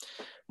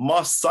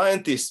 Must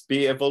scientists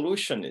be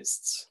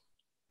evolutionists?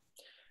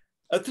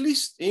 At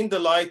least in the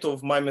light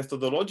of my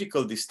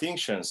methodological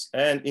distinctions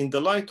and in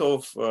the light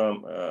of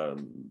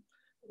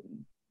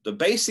the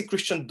basic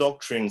Christian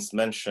doctrines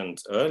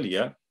mentioned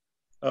earlier,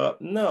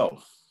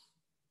 no.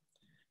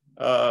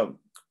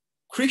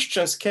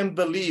 Christians can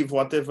believe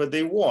whatever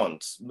they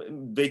want.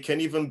 They can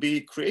even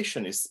be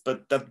creationists,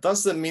 but that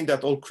doesn't mean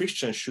that all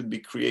Christians should be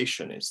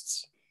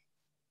creationists.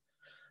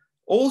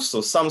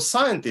 Also, some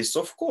scientists,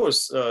 of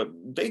course,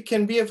 they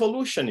can be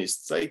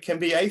evolutionists, they can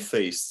be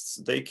atheists,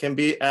 they can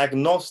be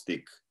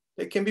agnostic,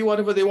 they can be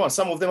whatever they want.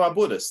 Some of them are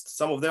Buddhist,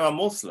 some of them are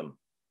Muslim.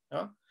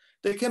 Yeah?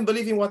 They can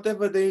believe in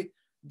whatever they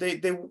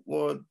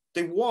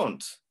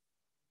want,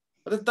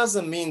 but it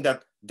doesn't mean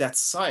that that's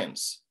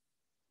science.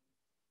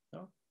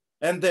 Yeah?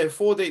 And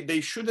therefore, they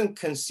shouldn't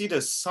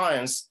consider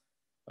science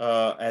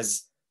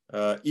as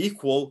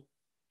equal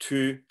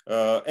to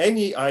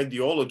any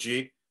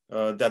ideology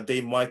that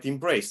they might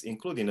embrace,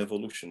 including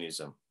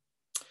evolutionism.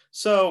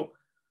 So,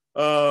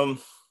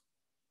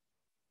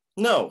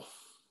 no,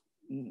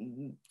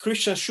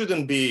 Christians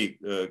shouldn't be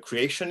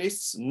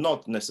creationists,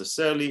 not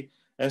necessarily,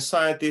 and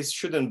scientists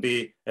shouldn't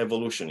be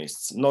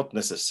evolutionists, not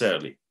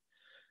necessarily.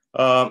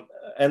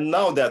 And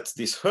now that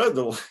this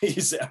hurdle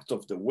is out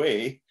of the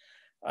way,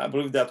 I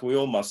believe that we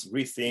all must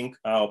rethink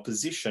our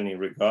position in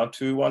regard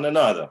to one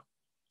another.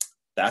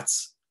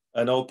 That's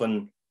an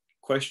open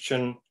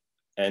question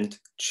and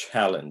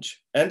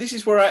challenge. And this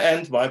is where I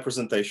end my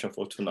presentation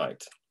for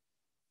tonight.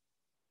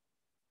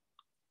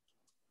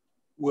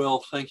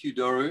 Well, thank you,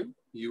 Doru.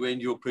 You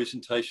end your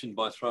presentation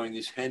by throwing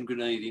this hand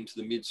grenade into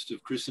the midst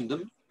of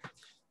Christendom.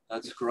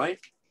 That's great.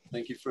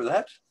 Thank you for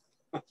that.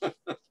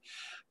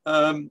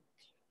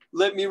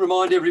 Let me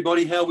remind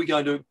everybody how we're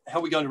going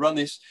to run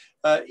this.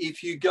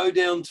 If you go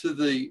down to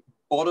the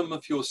bottom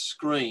of your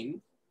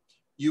screen,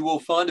 you will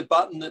find a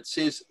button that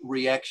says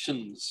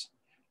reactions.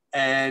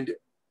 And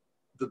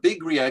the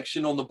big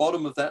reaction on the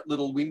bottom of that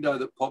little window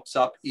that pops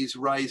up is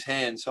raise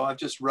hand. So I've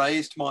just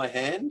raised my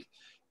hand.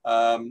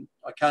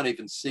 I can't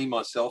even see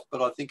myself,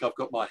 but I think I've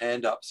got my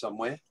hand up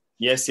somewhere.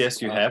 Yes,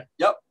 you have.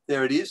 Yep,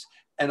 there it is.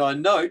 And I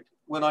note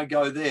when I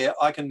go there,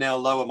 I can now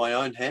lower my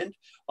own hand.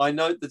 I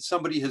note that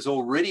somebody has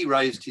already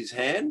raised his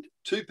hand.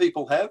 2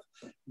 people have.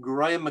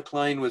 Graham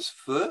McLean was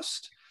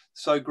first.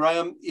 So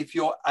Graham, if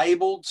you're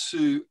able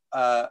to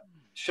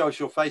show us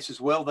your face as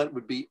well, that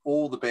would be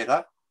all the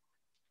better.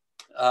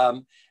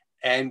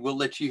 And we'll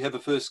let you have a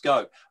first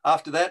go.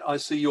 After that, I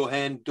see your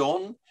hand,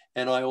 Don,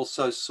 and I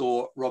also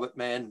saw Robert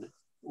Mann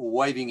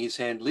waving his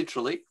hand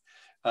literally.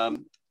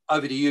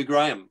 Over to you,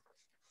 Graham.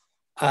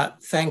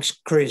 Thanks,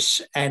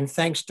 Chris, and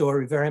thanks,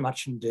 Doru, very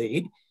much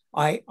indeed.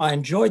 I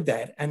enjoyed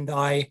that, and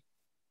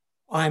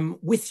I'm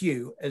with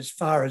you as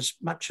far as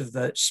much of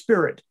the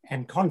spirit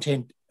and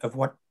content of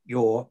what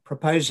you're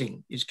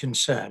proposing is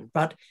concerned.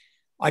 But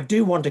I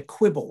do want to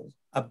quibble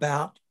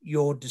about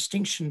your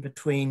distinction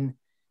between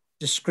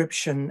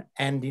description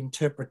and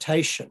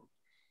interpretation.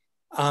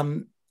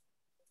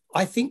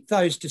 I think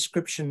those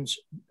descriptions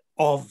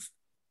of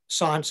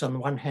science on the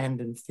one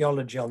hand and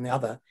theology on the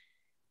other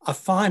are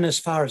fine as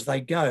far as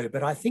they go,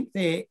 but I think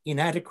they're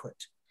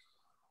inadequate.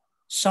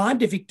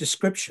 Scientific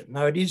description,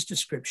 though it is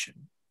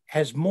description,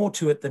 has more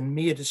to it than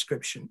mere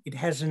description. It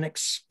has an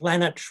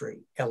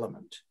explanatory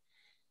element.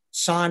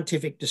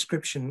 Scientific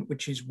description,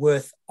 which is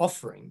worth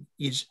offering,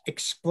 is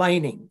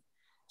explaining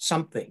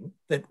something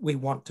that we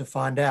want to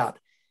find out.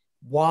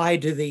 Why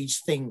do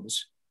these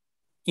things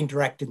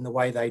interact in the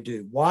way they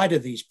do? Why do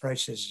these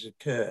processes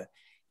occur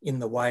in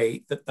the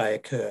way that they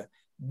occur?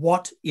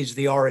 What is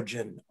the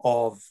origin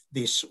of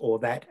this or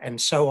that, and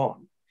so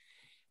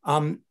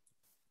on?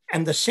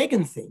 And the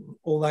second thing,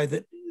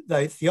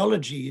 though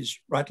theology is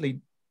rightly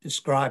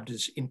described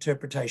as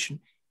interpretation,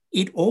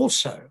 it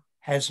also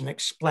has an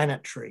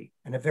explanatory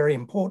and a very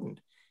important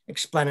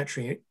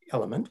explanatory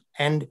element.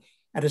 And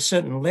at a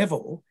certain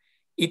level,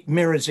 it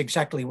mirrors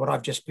exactly what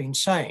I've just been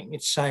saying.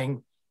 It's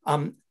saying,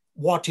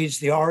 what is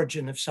the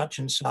origin of such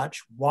and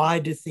such? Why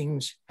do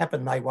things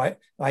happen the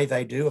way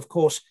they do? Of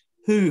course,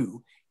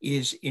 who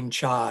is in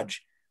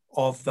charge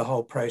of the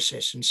whole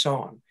process and so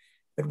on.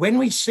 But when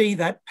we see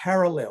that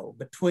parallel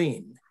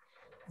between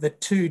the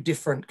 2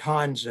 different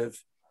kinds of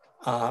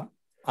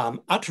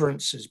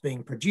utterances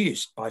being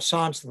produced by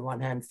science on the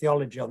one hand,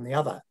 theology on the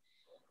other,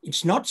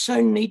 it's not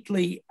so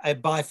neatly a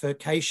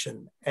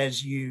bifurcation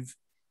as you've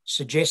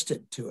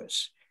suggested to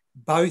us.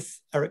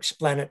 Both are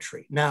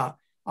explanatory. Now,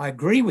 I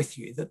agree with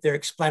you that they're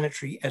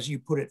explanatory, as you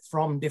put it,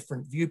 from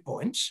different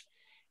viewpoints,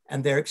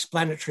 and they're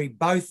explanatory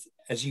both,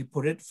 as you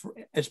put it,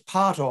 as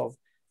part of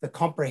the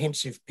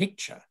comprehensive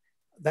picture.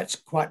 That's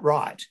quite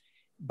right.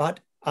 But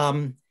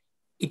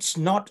it's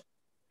not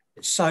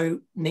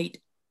so neat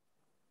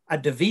a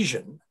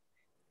division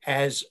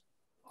as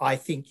I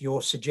think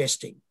you're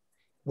suggesting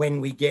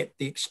when we get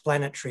the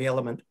explanatory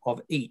element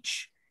of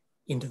each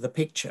into the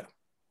picture.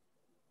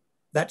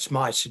 That's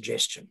my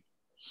suggestion.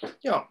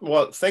 Yeah,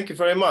 well, thank you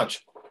very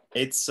much.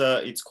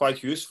 It's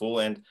quite useful,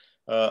 and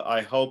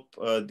I hope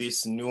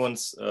this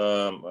nuance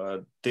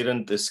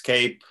didn't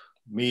escape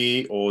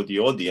me or the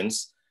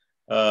audience.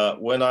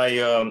 When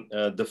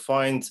I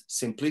defined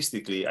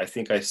simplistically, I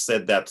think I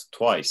said that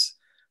twice,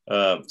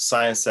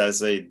 science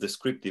as a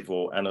descriptive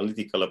or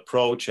analytical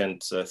approach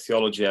and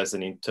theology as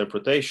an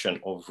interpretation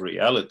of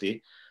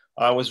reality,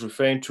 I was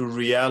referring to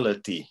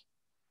reality.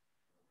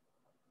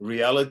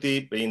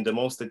 Reality, in the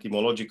most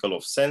etymological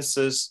of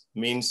senses,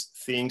 means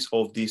things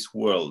of this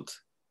world.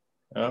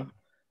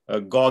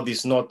 God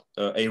is not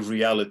a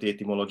reality,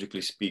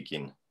 etymologically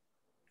speaking.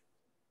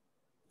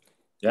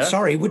 Yeah?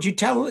 Sorry, would you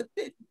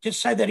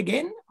just say that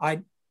again?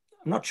 I'm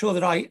not sure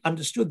that I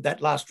understood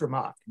that last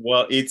remark.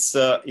 Well, it's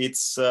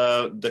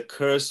the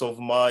curse of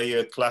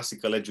my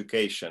classical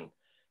education.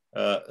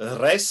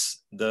 Res,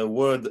 the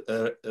word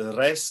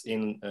res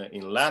in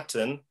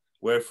Latin,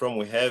 wherefrom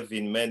we have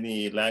in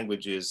many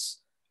languages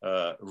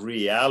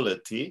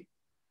reality,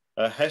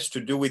 has to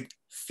do with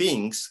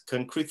things,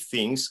 concrete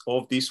things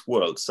of this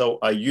world. So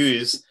I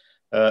use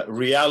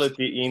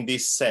reality in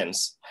this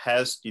sense.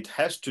 It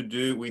has to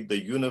do with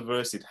the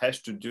universe. It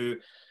has to do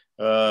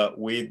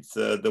with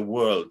the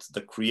world,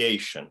 the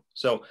creation.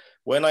 So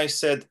when I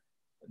said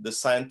the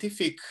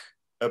scientific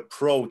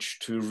approach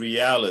to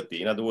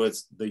reality, in other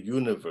words, the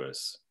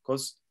universe,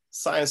 because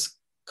science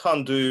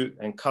can't do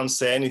and can't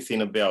say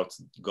anything about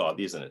God,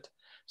 isn't it?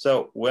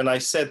 So when I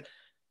said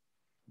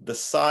the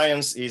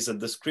science is a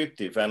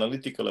descriptive,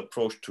 analytical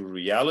approach to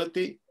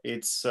reality,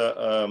 it's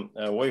a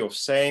way of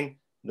saying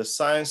the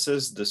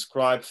sciences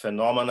describe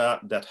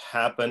phenomena that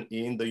happen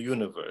in the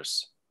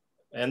universe.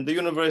 And the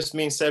universe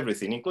means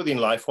everything, including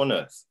life on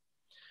Earth.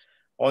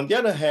 On the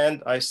other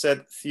hand, I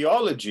said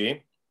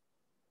theology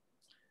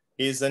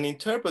is an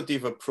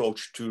interpretive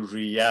approach to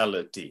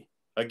reality.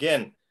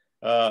 Again,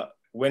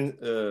 when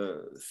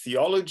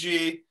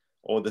theology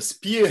or the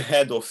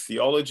spearhead of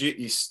theology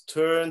is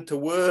turned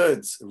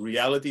towards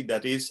reality,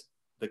 that is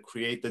the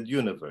created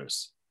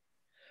universe.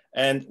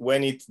 And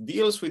when it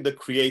deals with the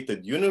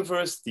created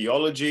universe,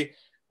 theology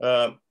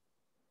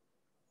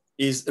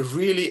is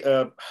really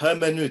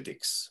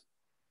hermeneutics.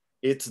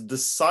 It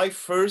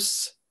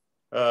deciphers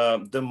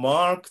the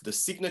mark, the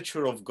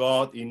signature of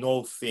God in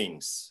all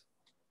things.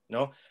 You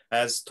know,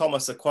 as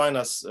Thomas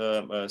Aquinas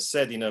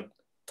said in a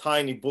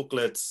tiny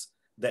booklet,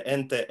 De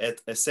Ente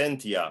et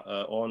Essentia,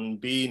 on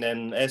being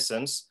and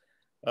essence,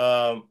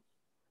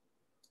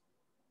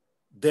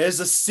 there's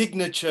a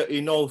signature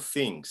in all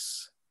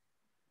things.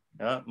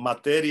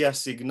 Materia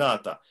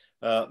signata.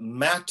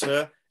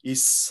 Matter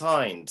is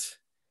signed.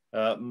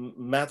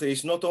 Matter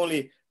is not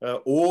only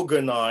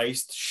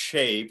organized,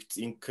 shaped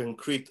in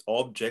concrete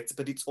objects,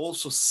 but it's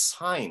also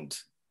signed.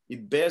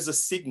 It bears a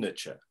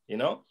signature, you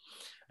know?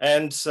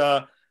 And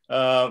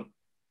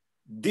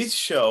this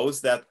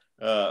shows that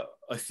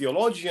a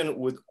theologian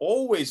would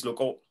always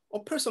look, or a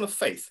person of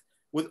faith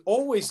would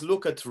always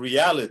look at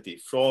reality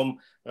from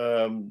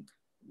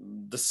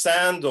the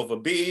sand of a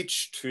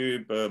beach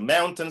to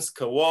mountains,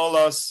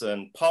 koalas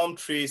and palm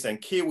trees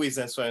and kiwis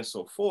and so on and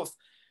so forth,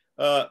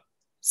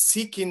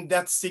 seeking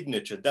that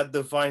signature, that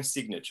divine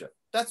signature.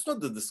 That's not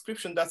the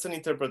description, that's an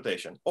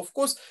interpretation. Of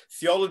course,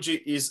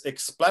 theology is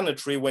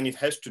explanatory when it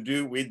has to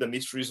do with the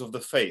mysteries of the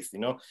faith. You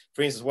know,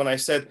 for instance, when I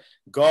said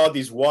God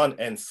is one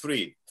and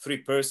three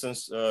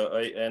persons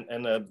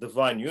and a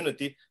divine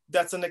unity,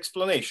 that's an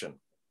explanation.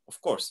 Of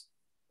course,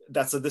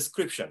 that's a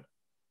description.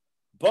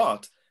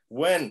 But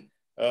when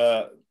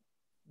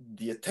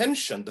the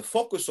attention, the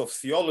focus of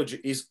theology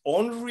is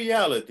on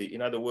reality,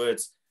 in other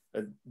words,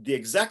 the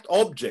exact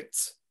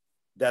objects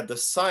that the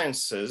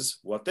sciences,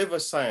 whatever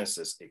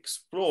sciences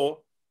explore,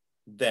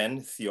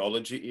 then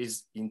theology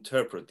is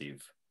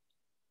interpretive.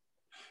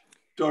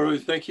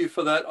 Doru, thank you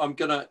for that. I'm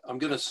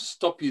gonna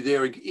stop you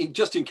there,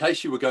 just in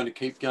case you were going to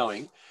keep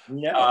going.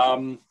 Yeah.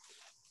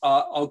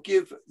 I'll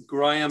give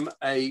Graham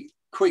a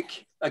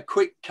quick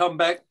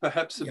comeback,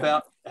 perhaps,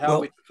 about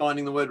how we're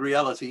defining the word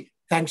reality.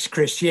 Thanks,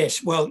 Chris.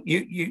 Yes, well,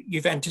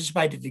 you've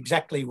anticipated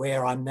exactly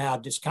where I'm now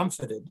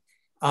discomforted.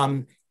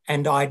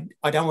 And I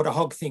don't want to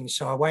hog things,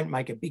 so I won't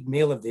make a big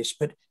meal of this,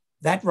 but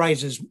that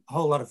raises a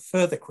whole lot of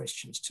further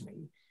questions to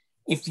me.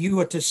 If you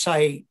were to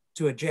say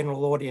to a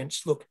general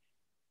audience, look,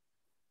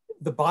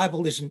 the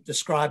Bible isn't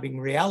describing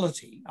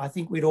reality, I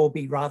think we'd all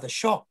be rather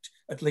shocked,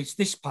 at least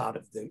this part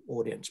of the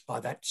audience, by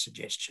that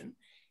suggestion.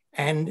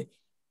 And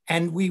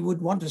we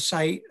would want to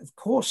say, of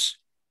course,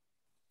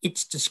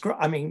 it's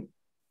I mean,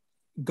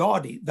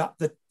 God,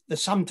 the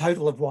sum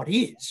total of what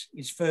is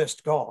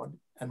first God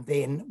and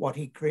then what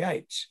he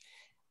creates.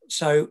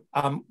 So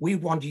we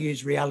want to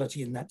use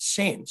reality in that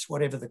sense,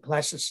 whatever the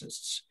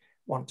classicists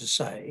want to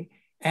say.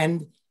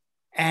 And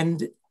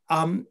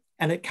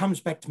it comes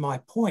back to my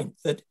point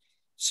that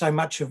so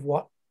much of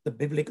what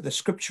the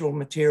scriptural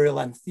material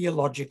and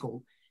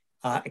theological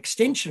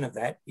extension of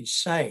that is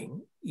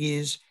saying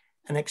is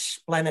an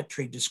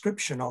explanatory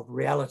description of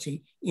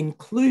reality,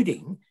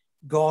 including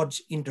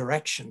God's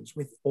interactions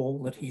with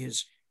all that he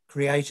has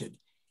created.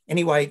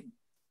 Anyway,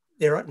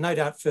 there are no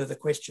doubt further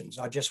questions.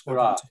 I just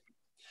wanted to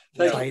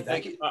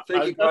Thank you,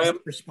 Graham.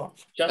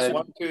 Response. Just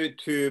want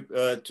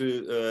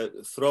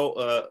to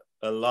throw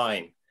a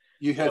line.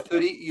 You have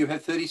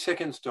 30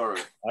 seconds, Doru.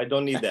 I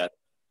don't need that.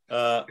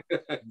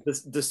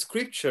 The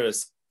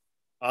scriptures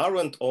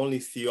aren't only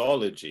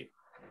theology.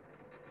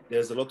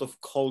 There's a lot of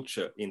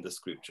culture in the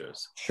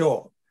scriptures.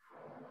 Sure.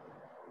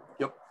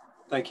 Yep.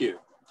 Thank you.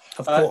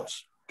 Of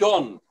course.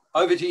 Don,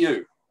 over to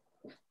you.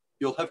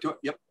 You'll have to.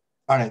 Yep.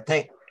 All right.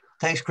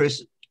 Thanks,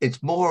 Chris.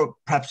 It's more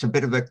perhaps a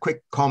bit of a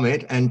quick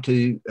comment and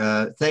to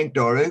thank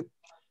Doru.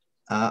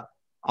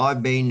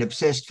 I've been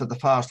obsessed for the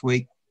past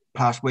week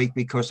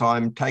because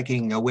I'm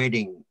taking a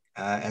wedding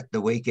at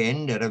the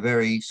weekend at a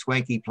very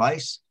swanky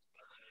place,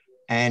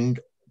 and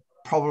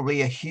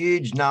probably a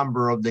huge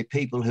number of the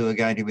people who are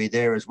going to be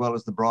there, as well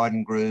as the bride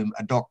and groom,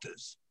 are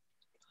doctors,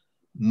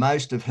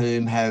 most of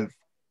whom have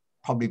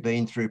probably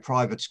been through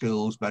private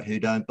schools but who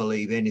don't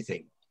believe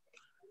anything.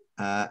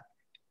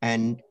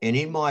 And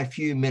in my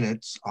few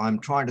minutes, I'm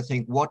trying to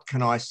think, what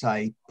can I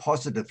say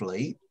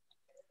positively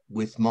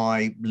with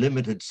my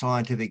limited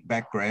scientific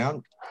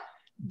background,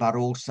 but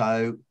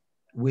also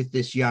with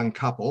this young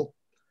couple.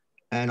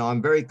 And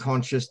I'm very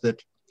conscious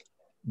that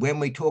when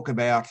we talk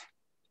about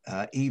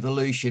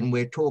evolution,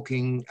 we're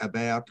talking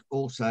about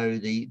also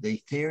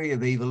the theory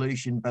of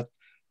evolution, but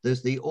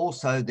there's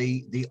also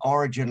the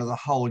origin of the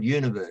whole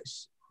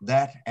universe.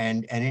 That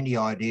and any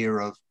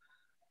idea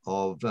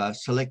of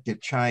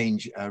selective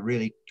change are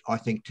really, I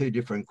think, two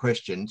different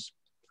questions.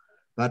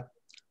 But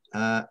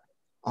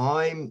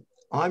I'm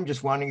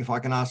just wondering if I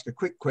can ask a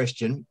quick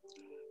question.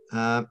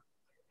 How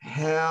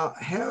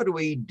do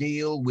we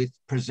deal with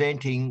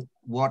presenting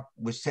what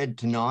was said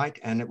tonight?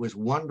 And it was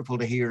wonderful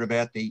to hear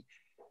about the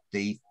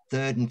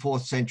 3rd and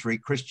 4th century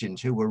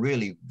Christians who were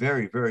really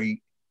very,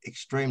 very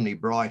extremely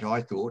bright,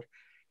 I thought.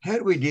 How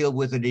do we deal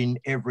with it in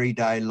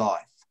everyday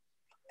life?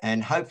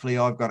 And hopefully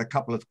I've got a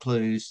couple of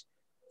clues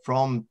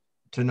from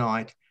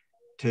tonight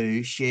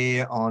to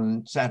share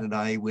on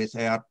Saturday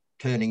without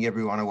turning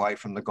everyone away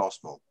from the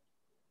gospel.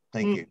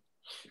 Thank you.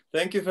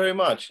 Thank you very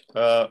much.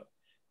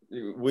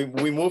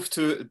 We move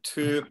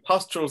to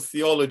pastoral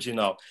theology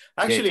now.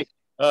 Actually,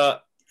 yes.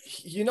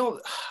 You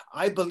know,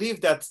 I believe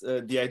that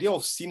the idea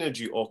of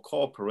synergy or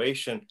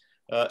cooperation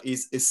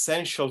is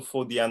essential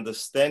for the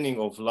understanding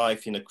of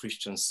life in a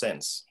Christian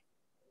sense.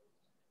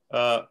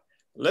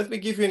 Let me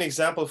give you an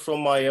example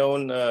from my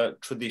own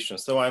tradition.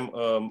 So I'm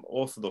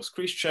Orthodox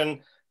Christian,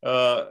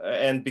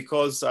 and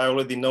because I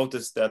already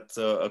noticed that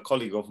a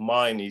colleague of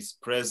mine is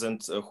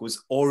present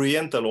who's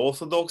Oriental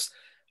Orthodox,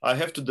 I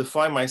have to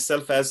define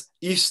myself as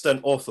Eastern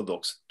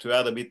Orthodox to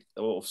add a bit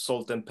of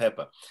salt and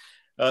pepper.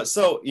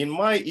 So in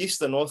my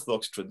Eastern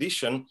Orthodox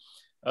tradition,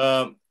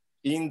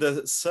 in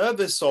the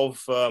service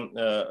of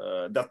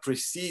that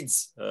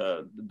precedes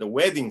the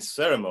wedding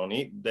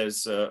ceremony,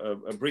 there's a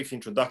brief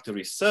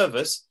introductory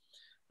service,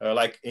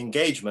 like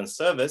engagement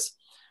service.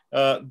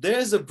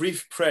 There's a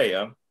brief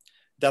prayer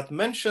that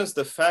mentions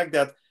the fact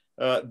that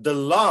the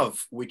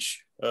love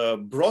which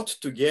brought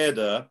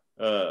together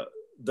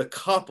the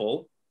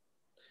couple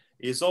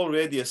is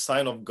already a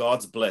sign of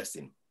God's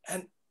blessing.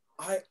 And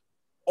I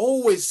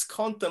always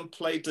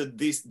contemplated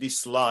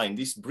this line,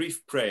 this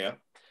brief prayer,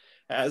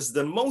 as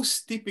the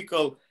most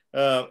typical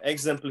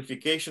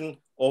exemplification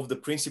of the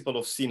principle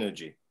of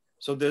synergy.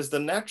 So there's the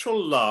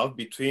natural love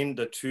between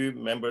the two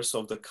members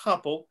of the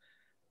couple,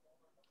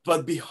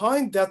 but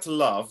behind that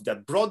love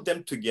that brought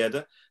them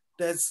together,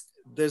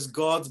 there's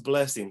God's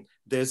blessing,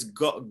 there's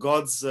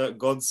God's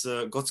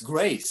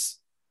grace.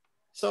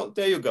 So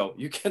there you go.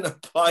 You can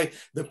apply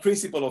the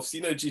principle of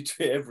synergy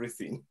to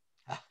everything.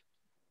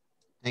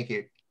 Thank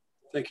you.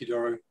 Thank you,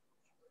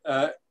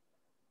 Doru.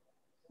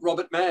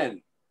 Robert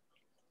Mann,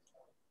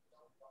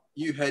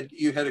 you had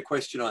a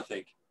question, I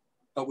think,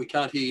 but we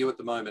can't hear you at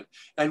the moment.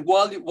 And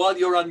while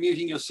you're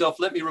unmuting yourself,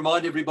 let me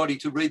remind everybody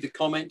to read the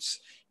comments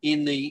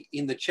in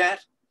the chat.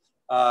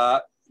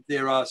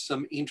 There are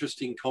some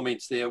interesting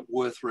comments there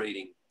worth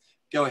reading.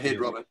 Go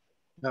ahead, Robert.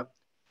 Now,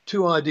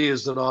 two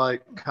ideas that I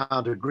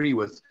can't agree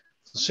with.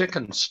 The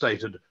second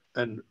stated,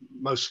 and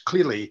most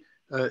clearly,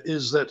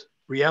 is that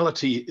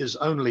reality is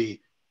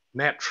only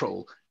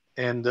natural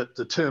and that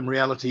the term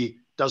reality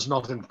does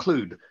not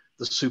include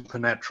the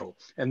supernatural.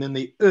 And then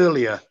the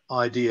earlier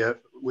idea,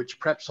 which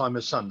perhaps I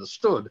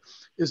misunderstood,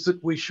 is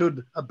that we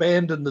should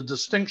abandon the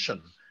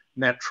distinction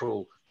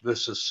natural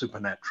versus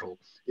supernatural.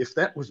 If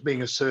that was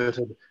being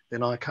asserted,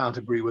 then I can't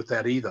agree with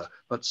that either.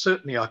 But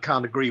certainly I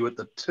can't agree with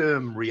the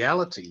term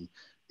reality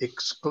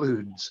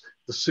excludes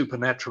the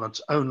supernatural.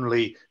 It's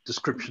only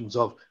descriptions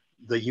of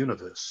the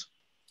universe.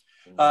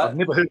 I've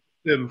never heard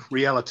the term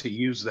reality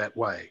used that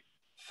way.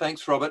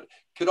 Thanks, Robert.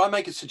 Could I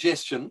make a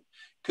suggestion?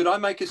 Could I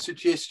make a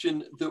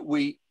suggestion that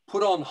we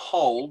put on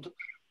hold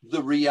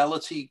the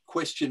reality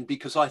question,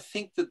 because I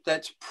think that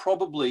that's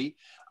probably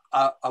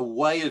a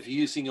way of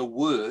using a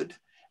word,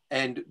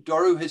 and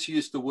Doru has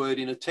used the word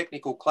in a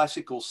technical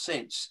classical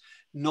sense,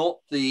 not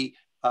the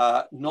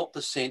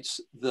sense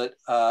that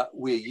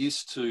we're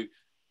used to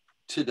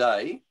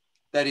today.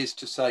 That is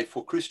to say,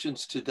 for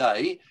Christians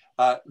today,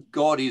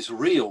 God is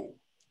real,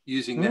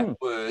 using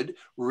that word,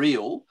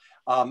 real.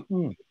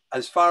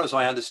 As far as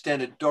I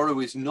understand it,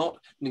 Doru is not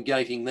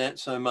negating that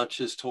so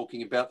much as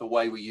talking about the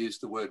way we use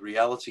the word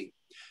reality.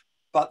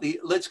 But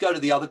let's go to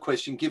the other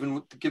question,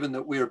 given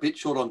that we're a bit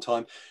short on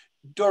time.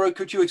 Doru,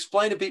 could you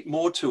explain a bit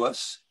more to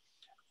us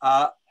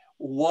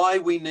why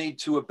we need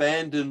to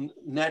abandon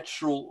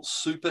natural,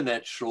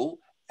 supernatural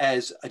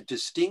as a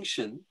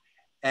distinction,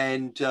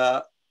 and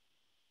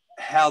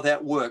how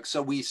that works?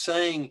 Are we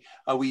saying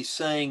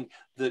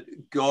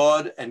that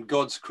God and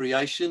God's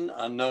creation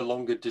are no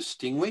longer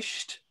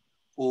distinguished?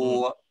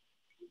 Or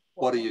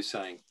what are you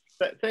saying?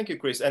 Thank you,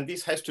 Chris. And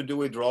this has to do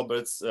with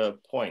Robert's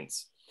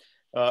points.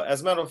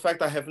 As a matter of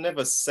fact, I have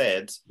never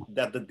said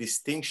that the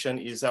distinction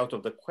is out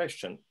of the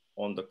question.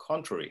 On the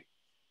contrary,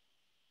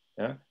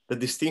 the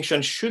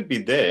distinction should be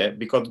there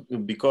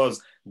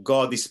because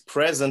God is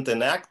present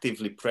and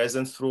actively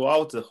present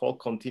throughout the whole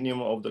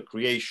continuum of the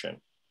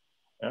creation.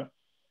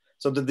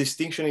 So the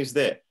distinction is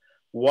there.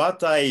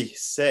 What I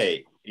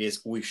say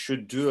is we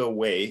should do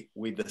away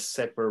with the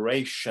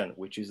separation,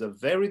 which is a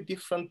very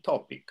different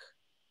topic.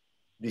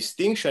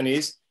 Distinction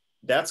is,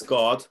 that's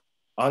God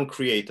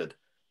uncreated.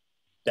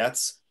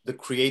 That's the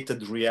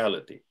created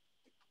reality.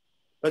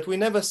 But we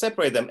never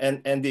separate them.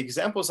 And the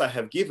examples I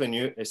have given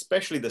you,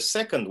 especially the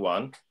second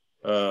one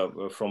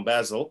from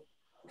Basil,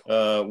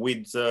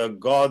 with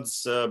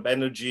God's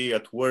energy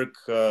at work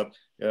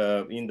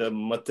in the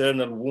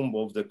maternal womb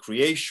of the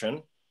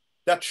creation,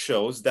 that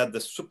shows that the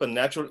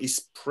supernatural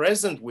is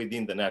present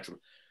within the natural.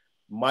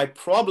 My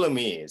problem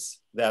is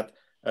that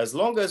as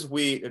long as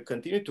we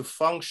continue to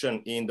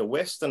function in the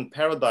Western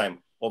paradigm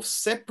of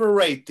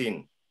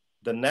separating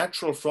the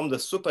natural from the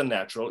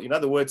supernatural, in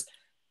other words,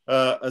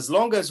 as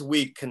long as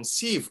we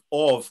conceive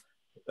of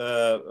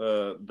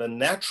the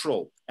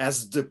natural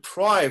as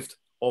deprived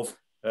of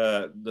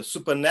the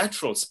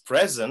supernatural's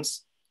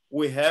presence,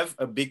 we have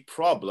a big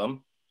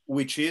problem,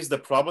 which is the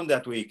problem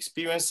that we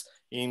experience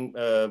in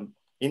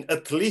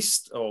at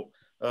least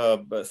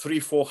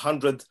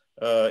 300-400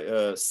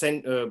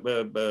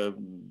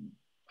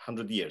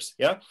 100 years.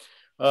 Yeah,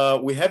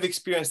 we have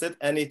experienced it,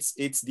 and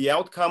it's the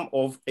outcome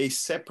of a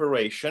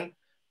separation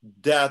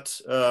that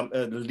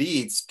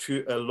leads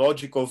to a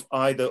logic of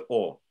either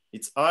or.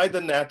 It's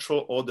either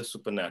natural or the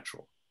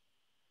supernatural.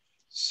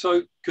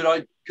 So could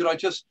I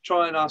just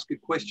try and ask a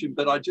question,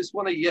 but I just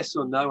want a yes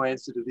or no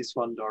answer to this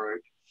one, Doru.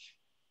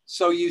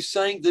 So you're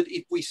saying that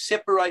if we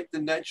separate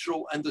the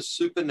natural and the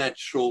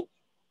supernatural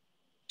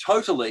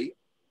totally,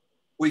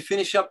 we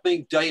finish up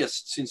being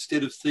deists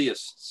instead of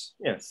theists?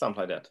 Yeah,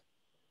 something like that.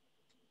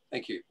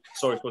 Thank you.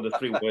 Sorry for the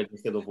 3 words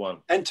instead of 1.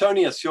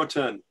 Antonius, your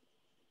turn.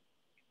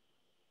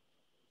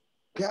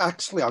 Yeah,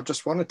 actually, I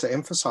just wanted to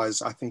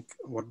emphasize, I think,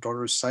 what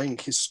Doru is saying.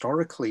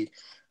 Historically,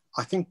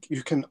 I think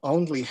you can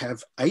only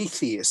have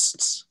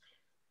atheists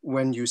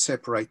when you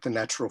separate the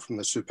natural from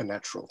the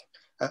supernatural.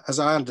 As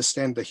I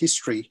understand the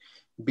history,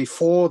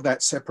 before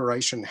that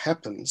separation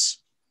happens,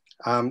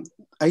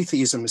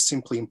 atheism is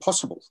simply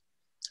impossible.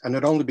 And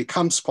it only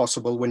becomes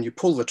possible when you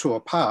pull the two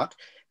apart.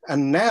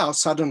 And now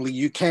suddenly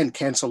you can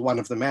cancel one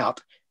of them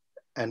out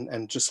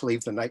and just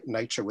leave the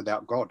nature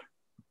without God.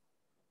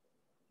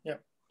 Yeah,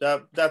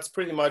 that's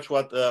pretty much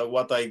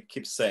what I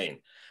keep saying.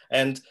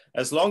 And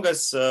as long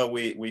as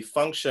we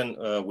function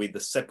with the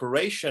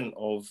separation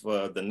of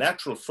the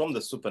natural from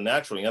the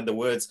supernatural, in other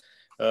words,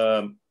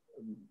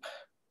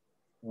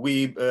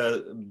 we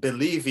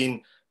believe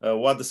in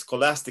what the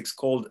scholastics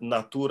called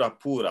natura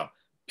pura,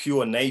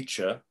 pure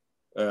nature,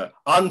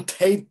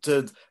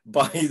 untainted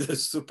by the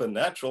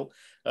supernatural.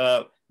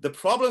 The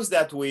problems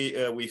that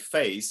we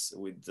face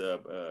with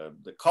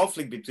the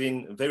conflict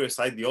between various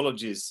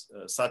ideologies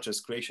such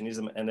as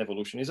creationism and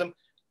evolutionism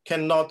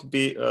cannot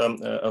be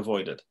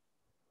avoided.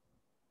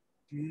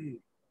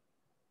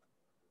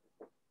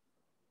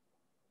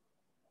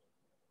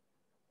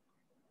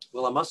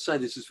 Well, I must say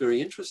this is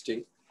very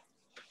interesting.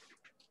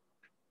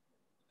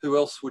 Who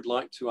else would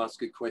like to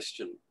ask a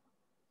question?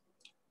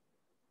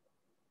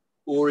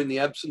 Or in the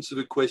absence of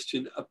a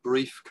question, a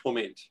brief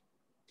comment?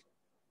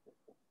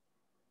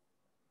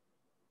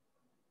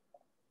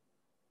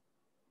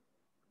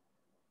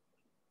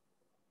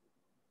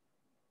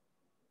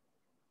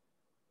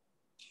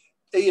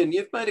 Ian,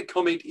 you've made a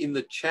comment in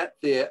the chat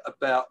there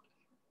about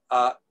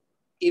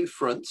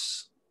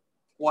inference.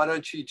 Why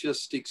don't you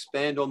just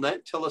expand on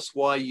that? Tell us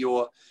why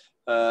you're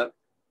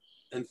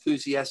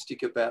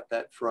enthusiastic about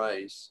that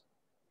phrase.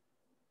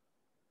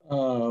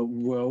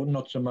 Well,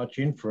 not so much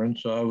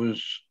inference. I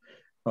was,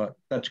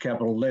 that's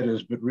capital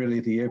letters, but really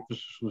the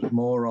emphasis was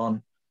more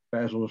on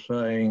Basil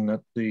saying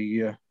that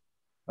the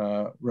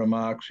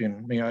remarks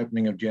in the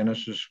opening of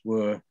Genesis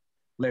were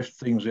left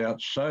things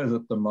out so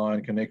that the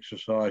mind can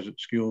exercise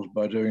its skills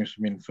by doing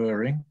some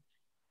inferring.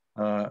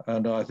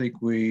 And I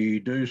think we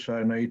do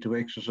so need to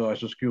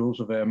exercise the skills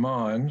of our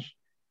minds.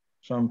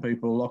 Some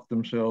people lock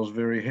themselves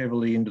very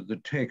heavily into the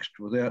text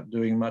without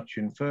doing much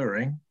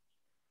inferring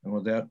and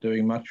without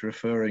doing much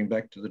referring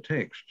back to the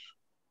texts.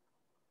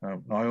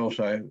 I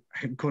also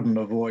couldn't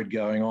avoid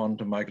going on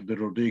to make a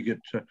little dig at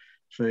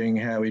seeing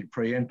how he'd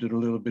preempted a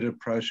little bit of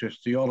process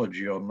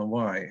theology on the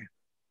way.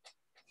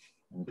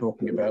 And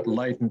talking about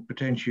latent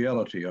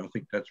potentiality, I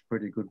think that's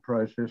pretty good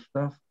process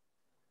stuff.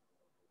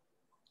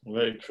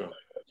 Very true.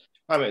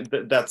 I mean,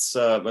 that's,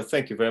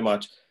 thank you very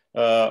much.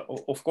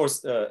 Of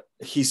course,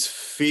 his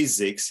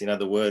physics, in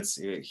other words,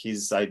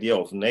 his idea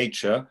of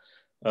nature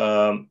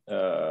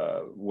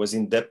was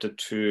indebted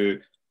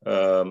to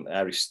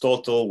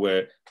Aristotle,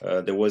 where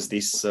there was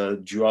this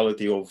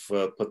duality of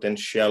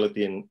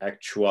potentiality and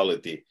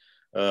actuality,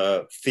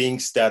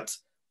 things that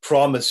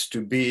promise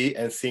to be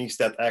and things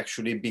that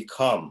actually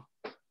become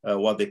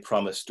what they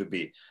promise to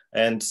be.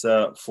 And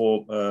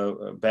for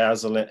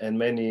Basil and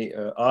many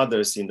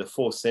others in the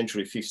 4th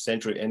century, 5th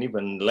century, and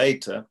even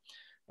later,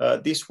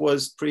 this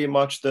was pretty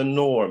much the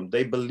norm.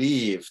 They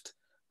believed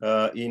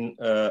in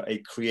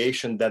a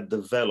creation that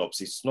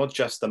develops. It's not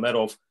just a matter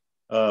of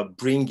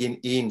bringing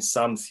in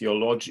some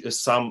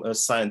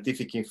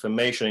scientific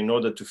information in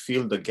order to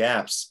fill the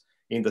gaps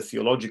in the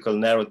theological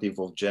narrative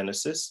of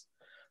Genesis.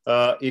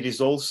 It is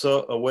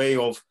also a way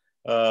of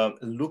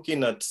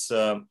looking at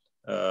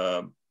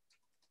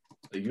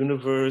the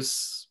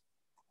universe,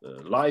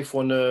 life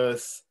on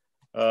earth,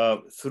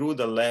 through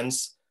the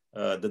lens,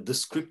 the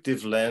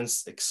descriptive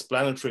lens,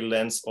 explanatory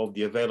lens of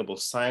the available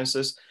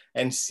sciences,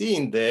 and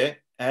seeing there,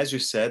 as you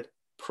said,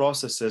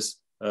 processes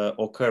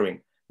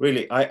occurring.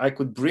 Really, I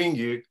could bring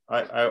you,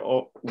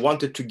 I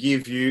wanted to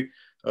give you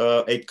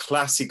a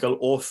classical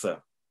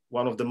author,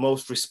 one of the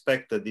most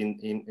respected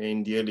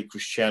in the early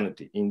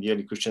Christianity, in the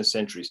early Christian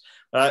centuries.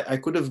 I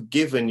could have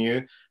given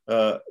you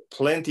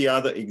plenty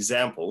other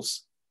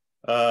examples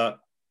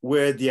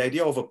where the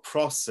idea of a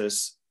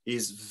process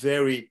is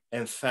very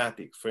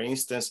emphatic. For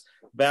instance,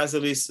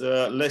 Basil is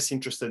less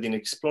interested in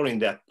exploring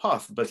that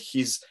path, but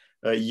his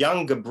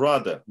younger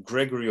brother,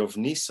 Gregory of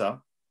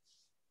Nyssa,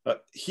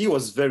 he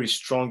was very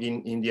strong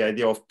in the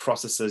idea of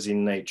processes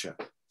in nature,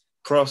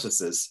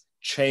 processes,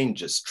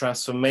 changes,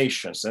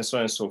 transformations, and so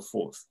on and so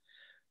forth.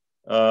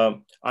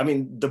 I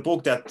mean, the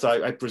book that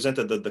I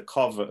presented at the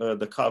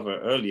cover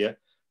earlier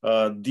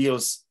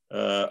deals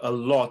a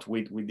lot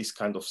with this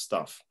kind of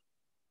stuff.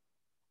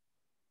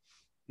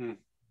 John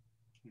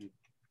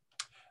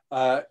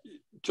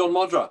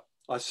Modra,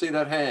 I see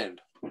that hand.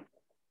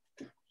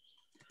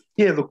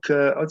 Yeah, look,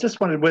 I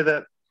just wondered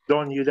whether,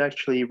 Don, you'd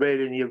actually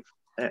read any of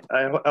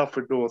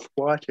Alfred North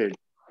Whitehead.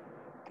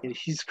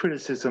 His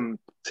criticism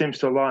seems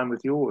to align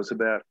with yours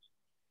about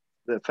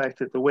the fact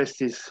that the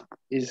West is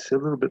a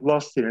little bit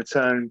lost in its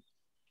own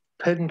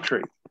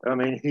pedantry. I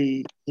mean,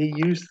 he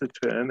used the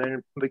term and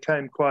it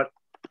became quite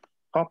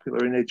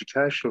popular in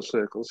educational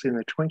circles in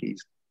the 1920s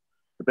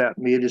about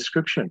mere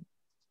description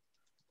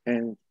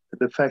and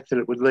the fact that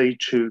it would lead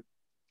to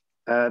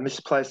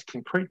misplaced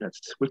concreteness,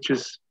 which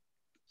is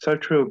so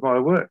true of my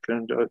work.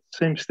 And it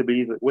seems to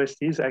be that West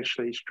is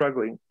actually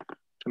struggling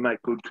to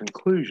make good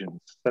conclusions.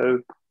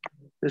 So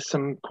there's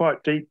some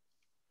quite deep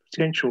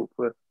potential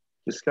for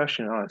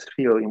discussion, I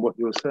feel, in what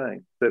you're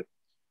saying. But,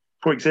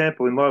 for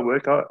example, in my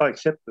work, I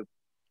accept that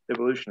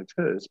evolution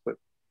occurs, but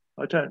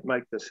I don't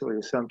make the silly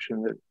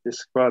assumption that it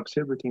describes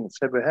everything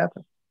that's ever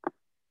happened.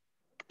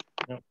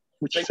 Yeah.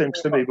 Which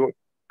seems to me what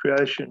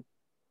creation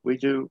we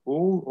do,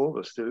 all of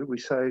us do. We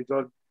say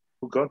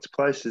God's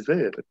place is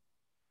there, but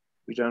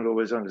we don't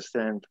always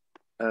understand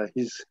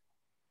the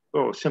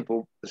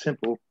simple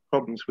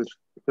problems with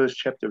the first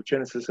chapter of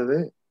Genesis are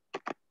there.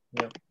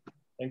 Yeah,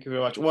 thank you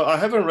very much. Well, I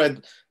haven't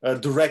read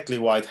directly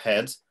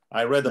Whitehead.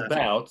 I read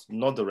about,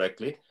 not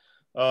directly.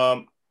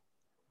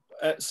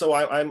 So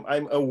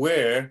I'm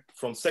aware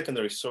from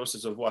secondary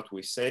sources of what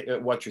we say,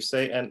 what you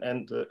say,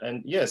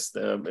 and yes,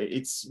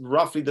 it's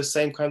roughly the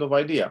same kind of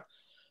idea.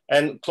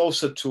 And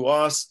closer to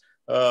us,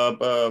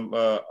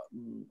 our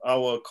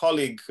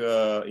colleague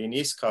in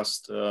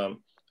ISCAST,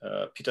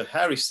 Peter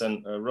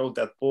Harrison, wrote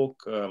that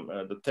book,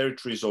 The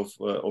Territories of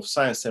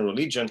Science and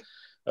Religion,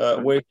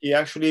 where he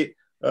actually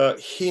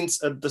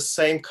hints at the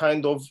same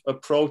kind of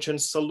approach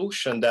and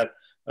solution that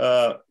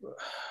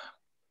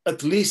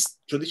at least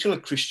traditional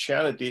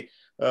Christianity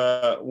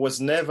was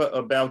never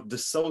about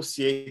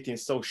dissociating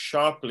so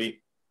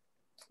sharply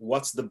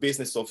what's the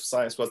business of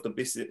science, what's the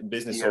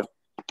business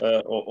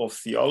of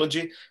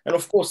theology. And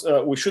of course,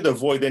 we should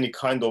avoid any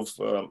kind of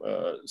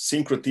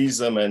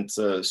syncretism and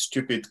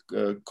stupid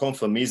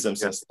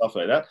conformisms and stuff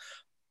like that.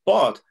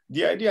 But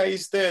the idea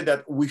is there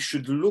that we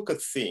should look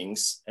at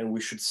things, and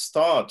we should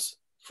start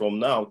from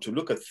now to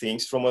look at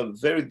things from a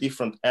very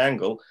different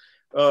angle.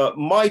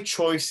 My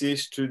choice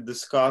is to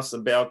discuss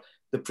about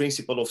the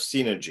principle of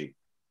synergy.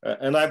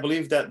 And I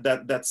believe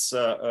that's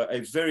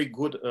a very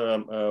good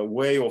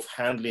way of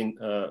handling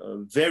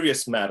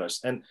various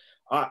matters. And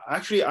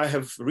I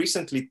have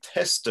recently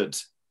tested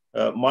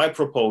my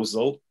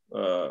proposal,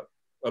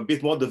 a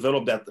bit more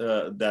developed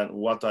than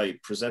what I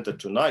presented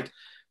tonight,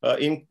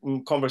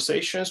 in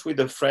conversations with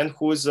a friend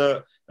who is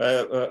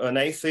an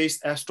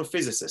atheist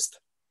astrophysicist.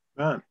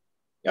 Right.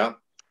 Yeah.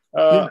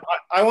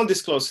 I won't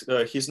disclose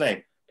his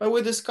name, but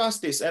we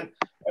discussed this, and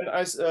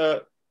as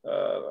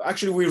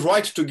actually we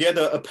write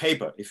together a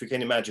paper, if you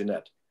can imagine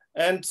that.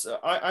 And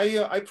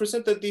I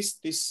presented this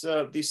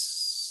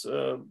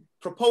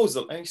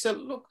proposal, and he said,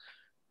 "Look,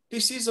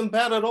 this isn't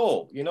bad at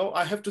all. You know,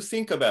 I have to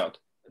think about.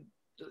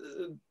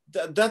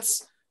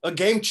 That's a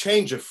game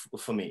changer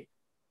for me."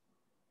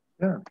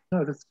 Yeah,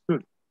 no, that's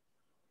good.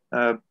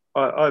 I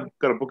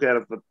got a book out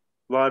of the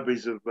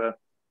libraries of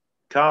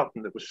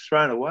Carlton that was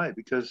thrown away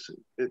because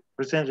it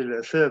presented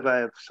a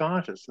survey of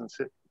scientists and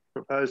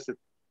proposed that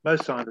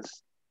most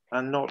scientists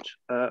are not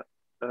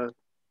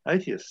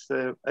atheists;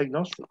 they're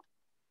agnostic.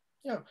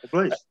 Yeah, at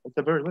least, at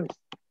the very least.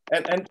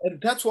 And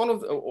that's one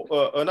of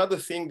another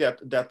thing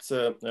that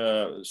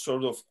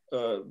sort of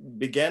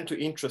began to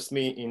interest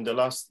me in the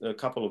last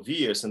couple of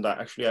years, and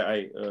I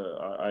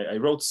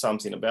wrote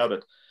something about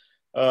it.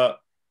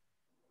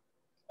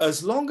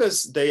 As long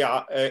as they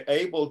are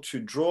able to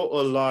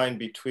draw a line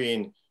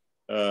between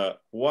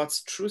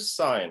what's true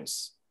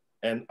science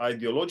and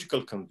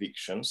ideological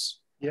convictions,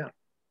 yeah,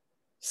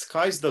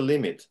 sky's the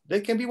limit. They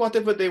can be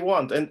whatever they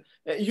want, and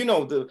you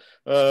know,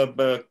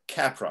 the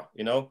Capra,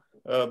 you know,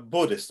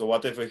 Buddhist or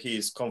whatever he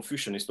is,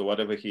 Confucianist or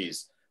whatever he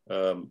is,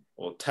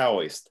 or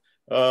Taoist,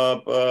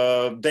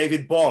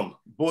 David Bohm,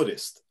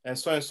 Buddhist, and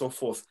so on and so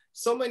forth.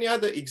 So many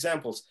other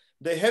examples.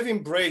 They have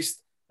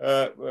embraced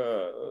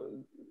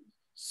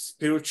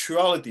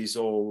spiritualities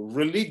or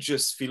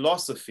religious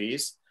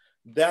philosophies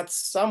that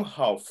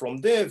somehow, from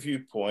their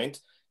viewpoint,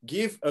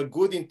 give a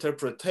good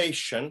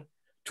interpretation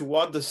to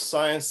what the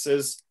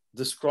sciences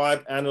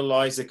describe,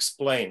 analyze,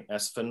 explain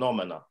as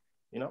phenomena.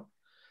 You know,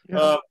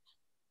 yeah.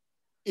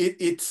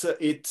 It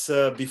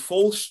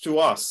befalls to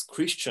us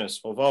Christians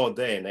of our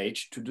day and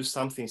age to do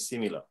something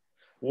similar.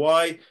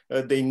 Why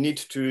they need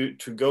to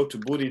go to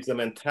Buddhism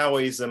and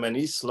Taoism and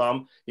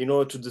Islam in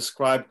order to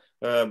describe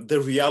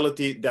the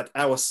reality that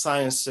our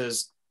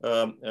sciences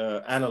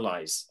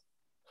analyze.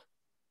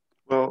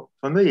 Well,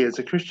 for me as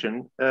a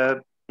Christian,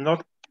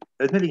 not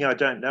admitting I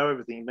don't know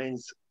everything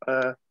means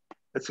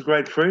it's a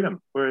great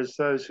freedom, whereas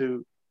those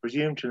who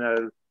presume to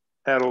know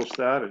how it all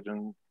started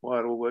and why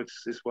it all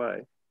works this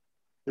way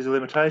is a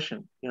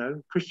limitation. You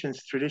know,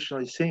 Christians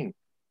traditionally sing,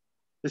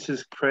 this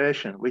is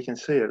creation, we can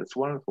see it, it's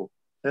wonderful.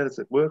 How does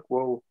it work?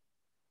 Well,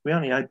 we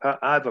only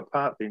either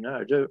partly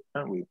know,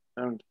 don't we?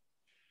 And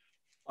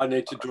I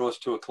need to draw us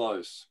to a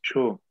close.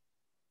 sure.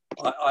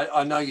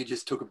 I know you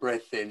just took a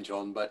breath then,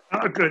 John, but...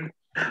 Oh, good.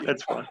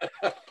 That's fine.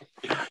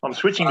 I'm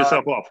switching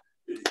myself off.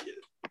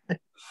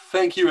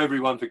 Thank you,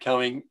 everyone, for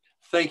coming.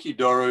 Thank you,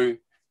 Doru.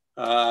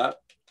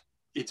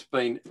 It's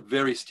been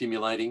very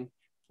stimulating.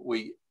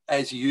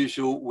 As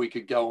usual, we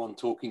could go on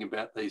talking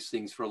about these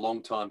things for a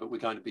long time, but we're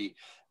going to be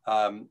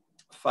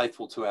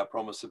faithful to our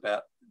promise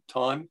about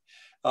time.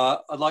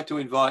 I'd like to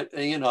invite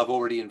Ian. I've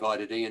already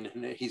invited Ian,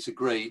 and he's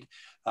agreed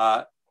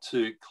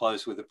to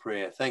close with a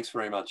prayer. Thanks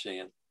very much,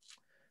 Ian.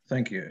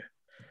 Thank you.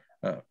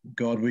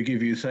 God, we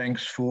give you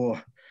thanks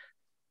for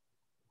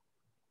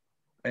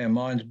our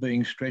minds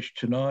being stretched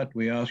tonight.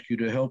 We ask you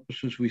to help us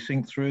as we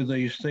think through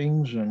these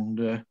things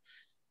and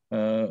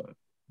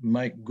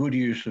make good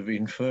use of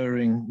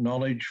inferring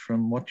knowledge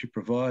from what you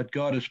provide.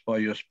 Guide us by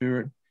your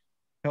Spirit.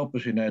 Help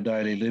us in our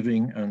daily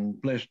living,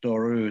 and bless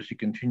Doru as he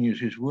continues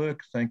his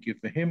work. Thank you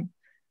for him,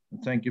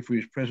 and thank you for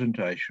his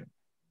presentation.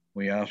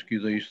 We ask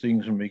you these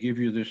things and we give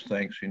you this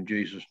thanks in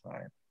Jesus'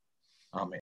 name. Amen.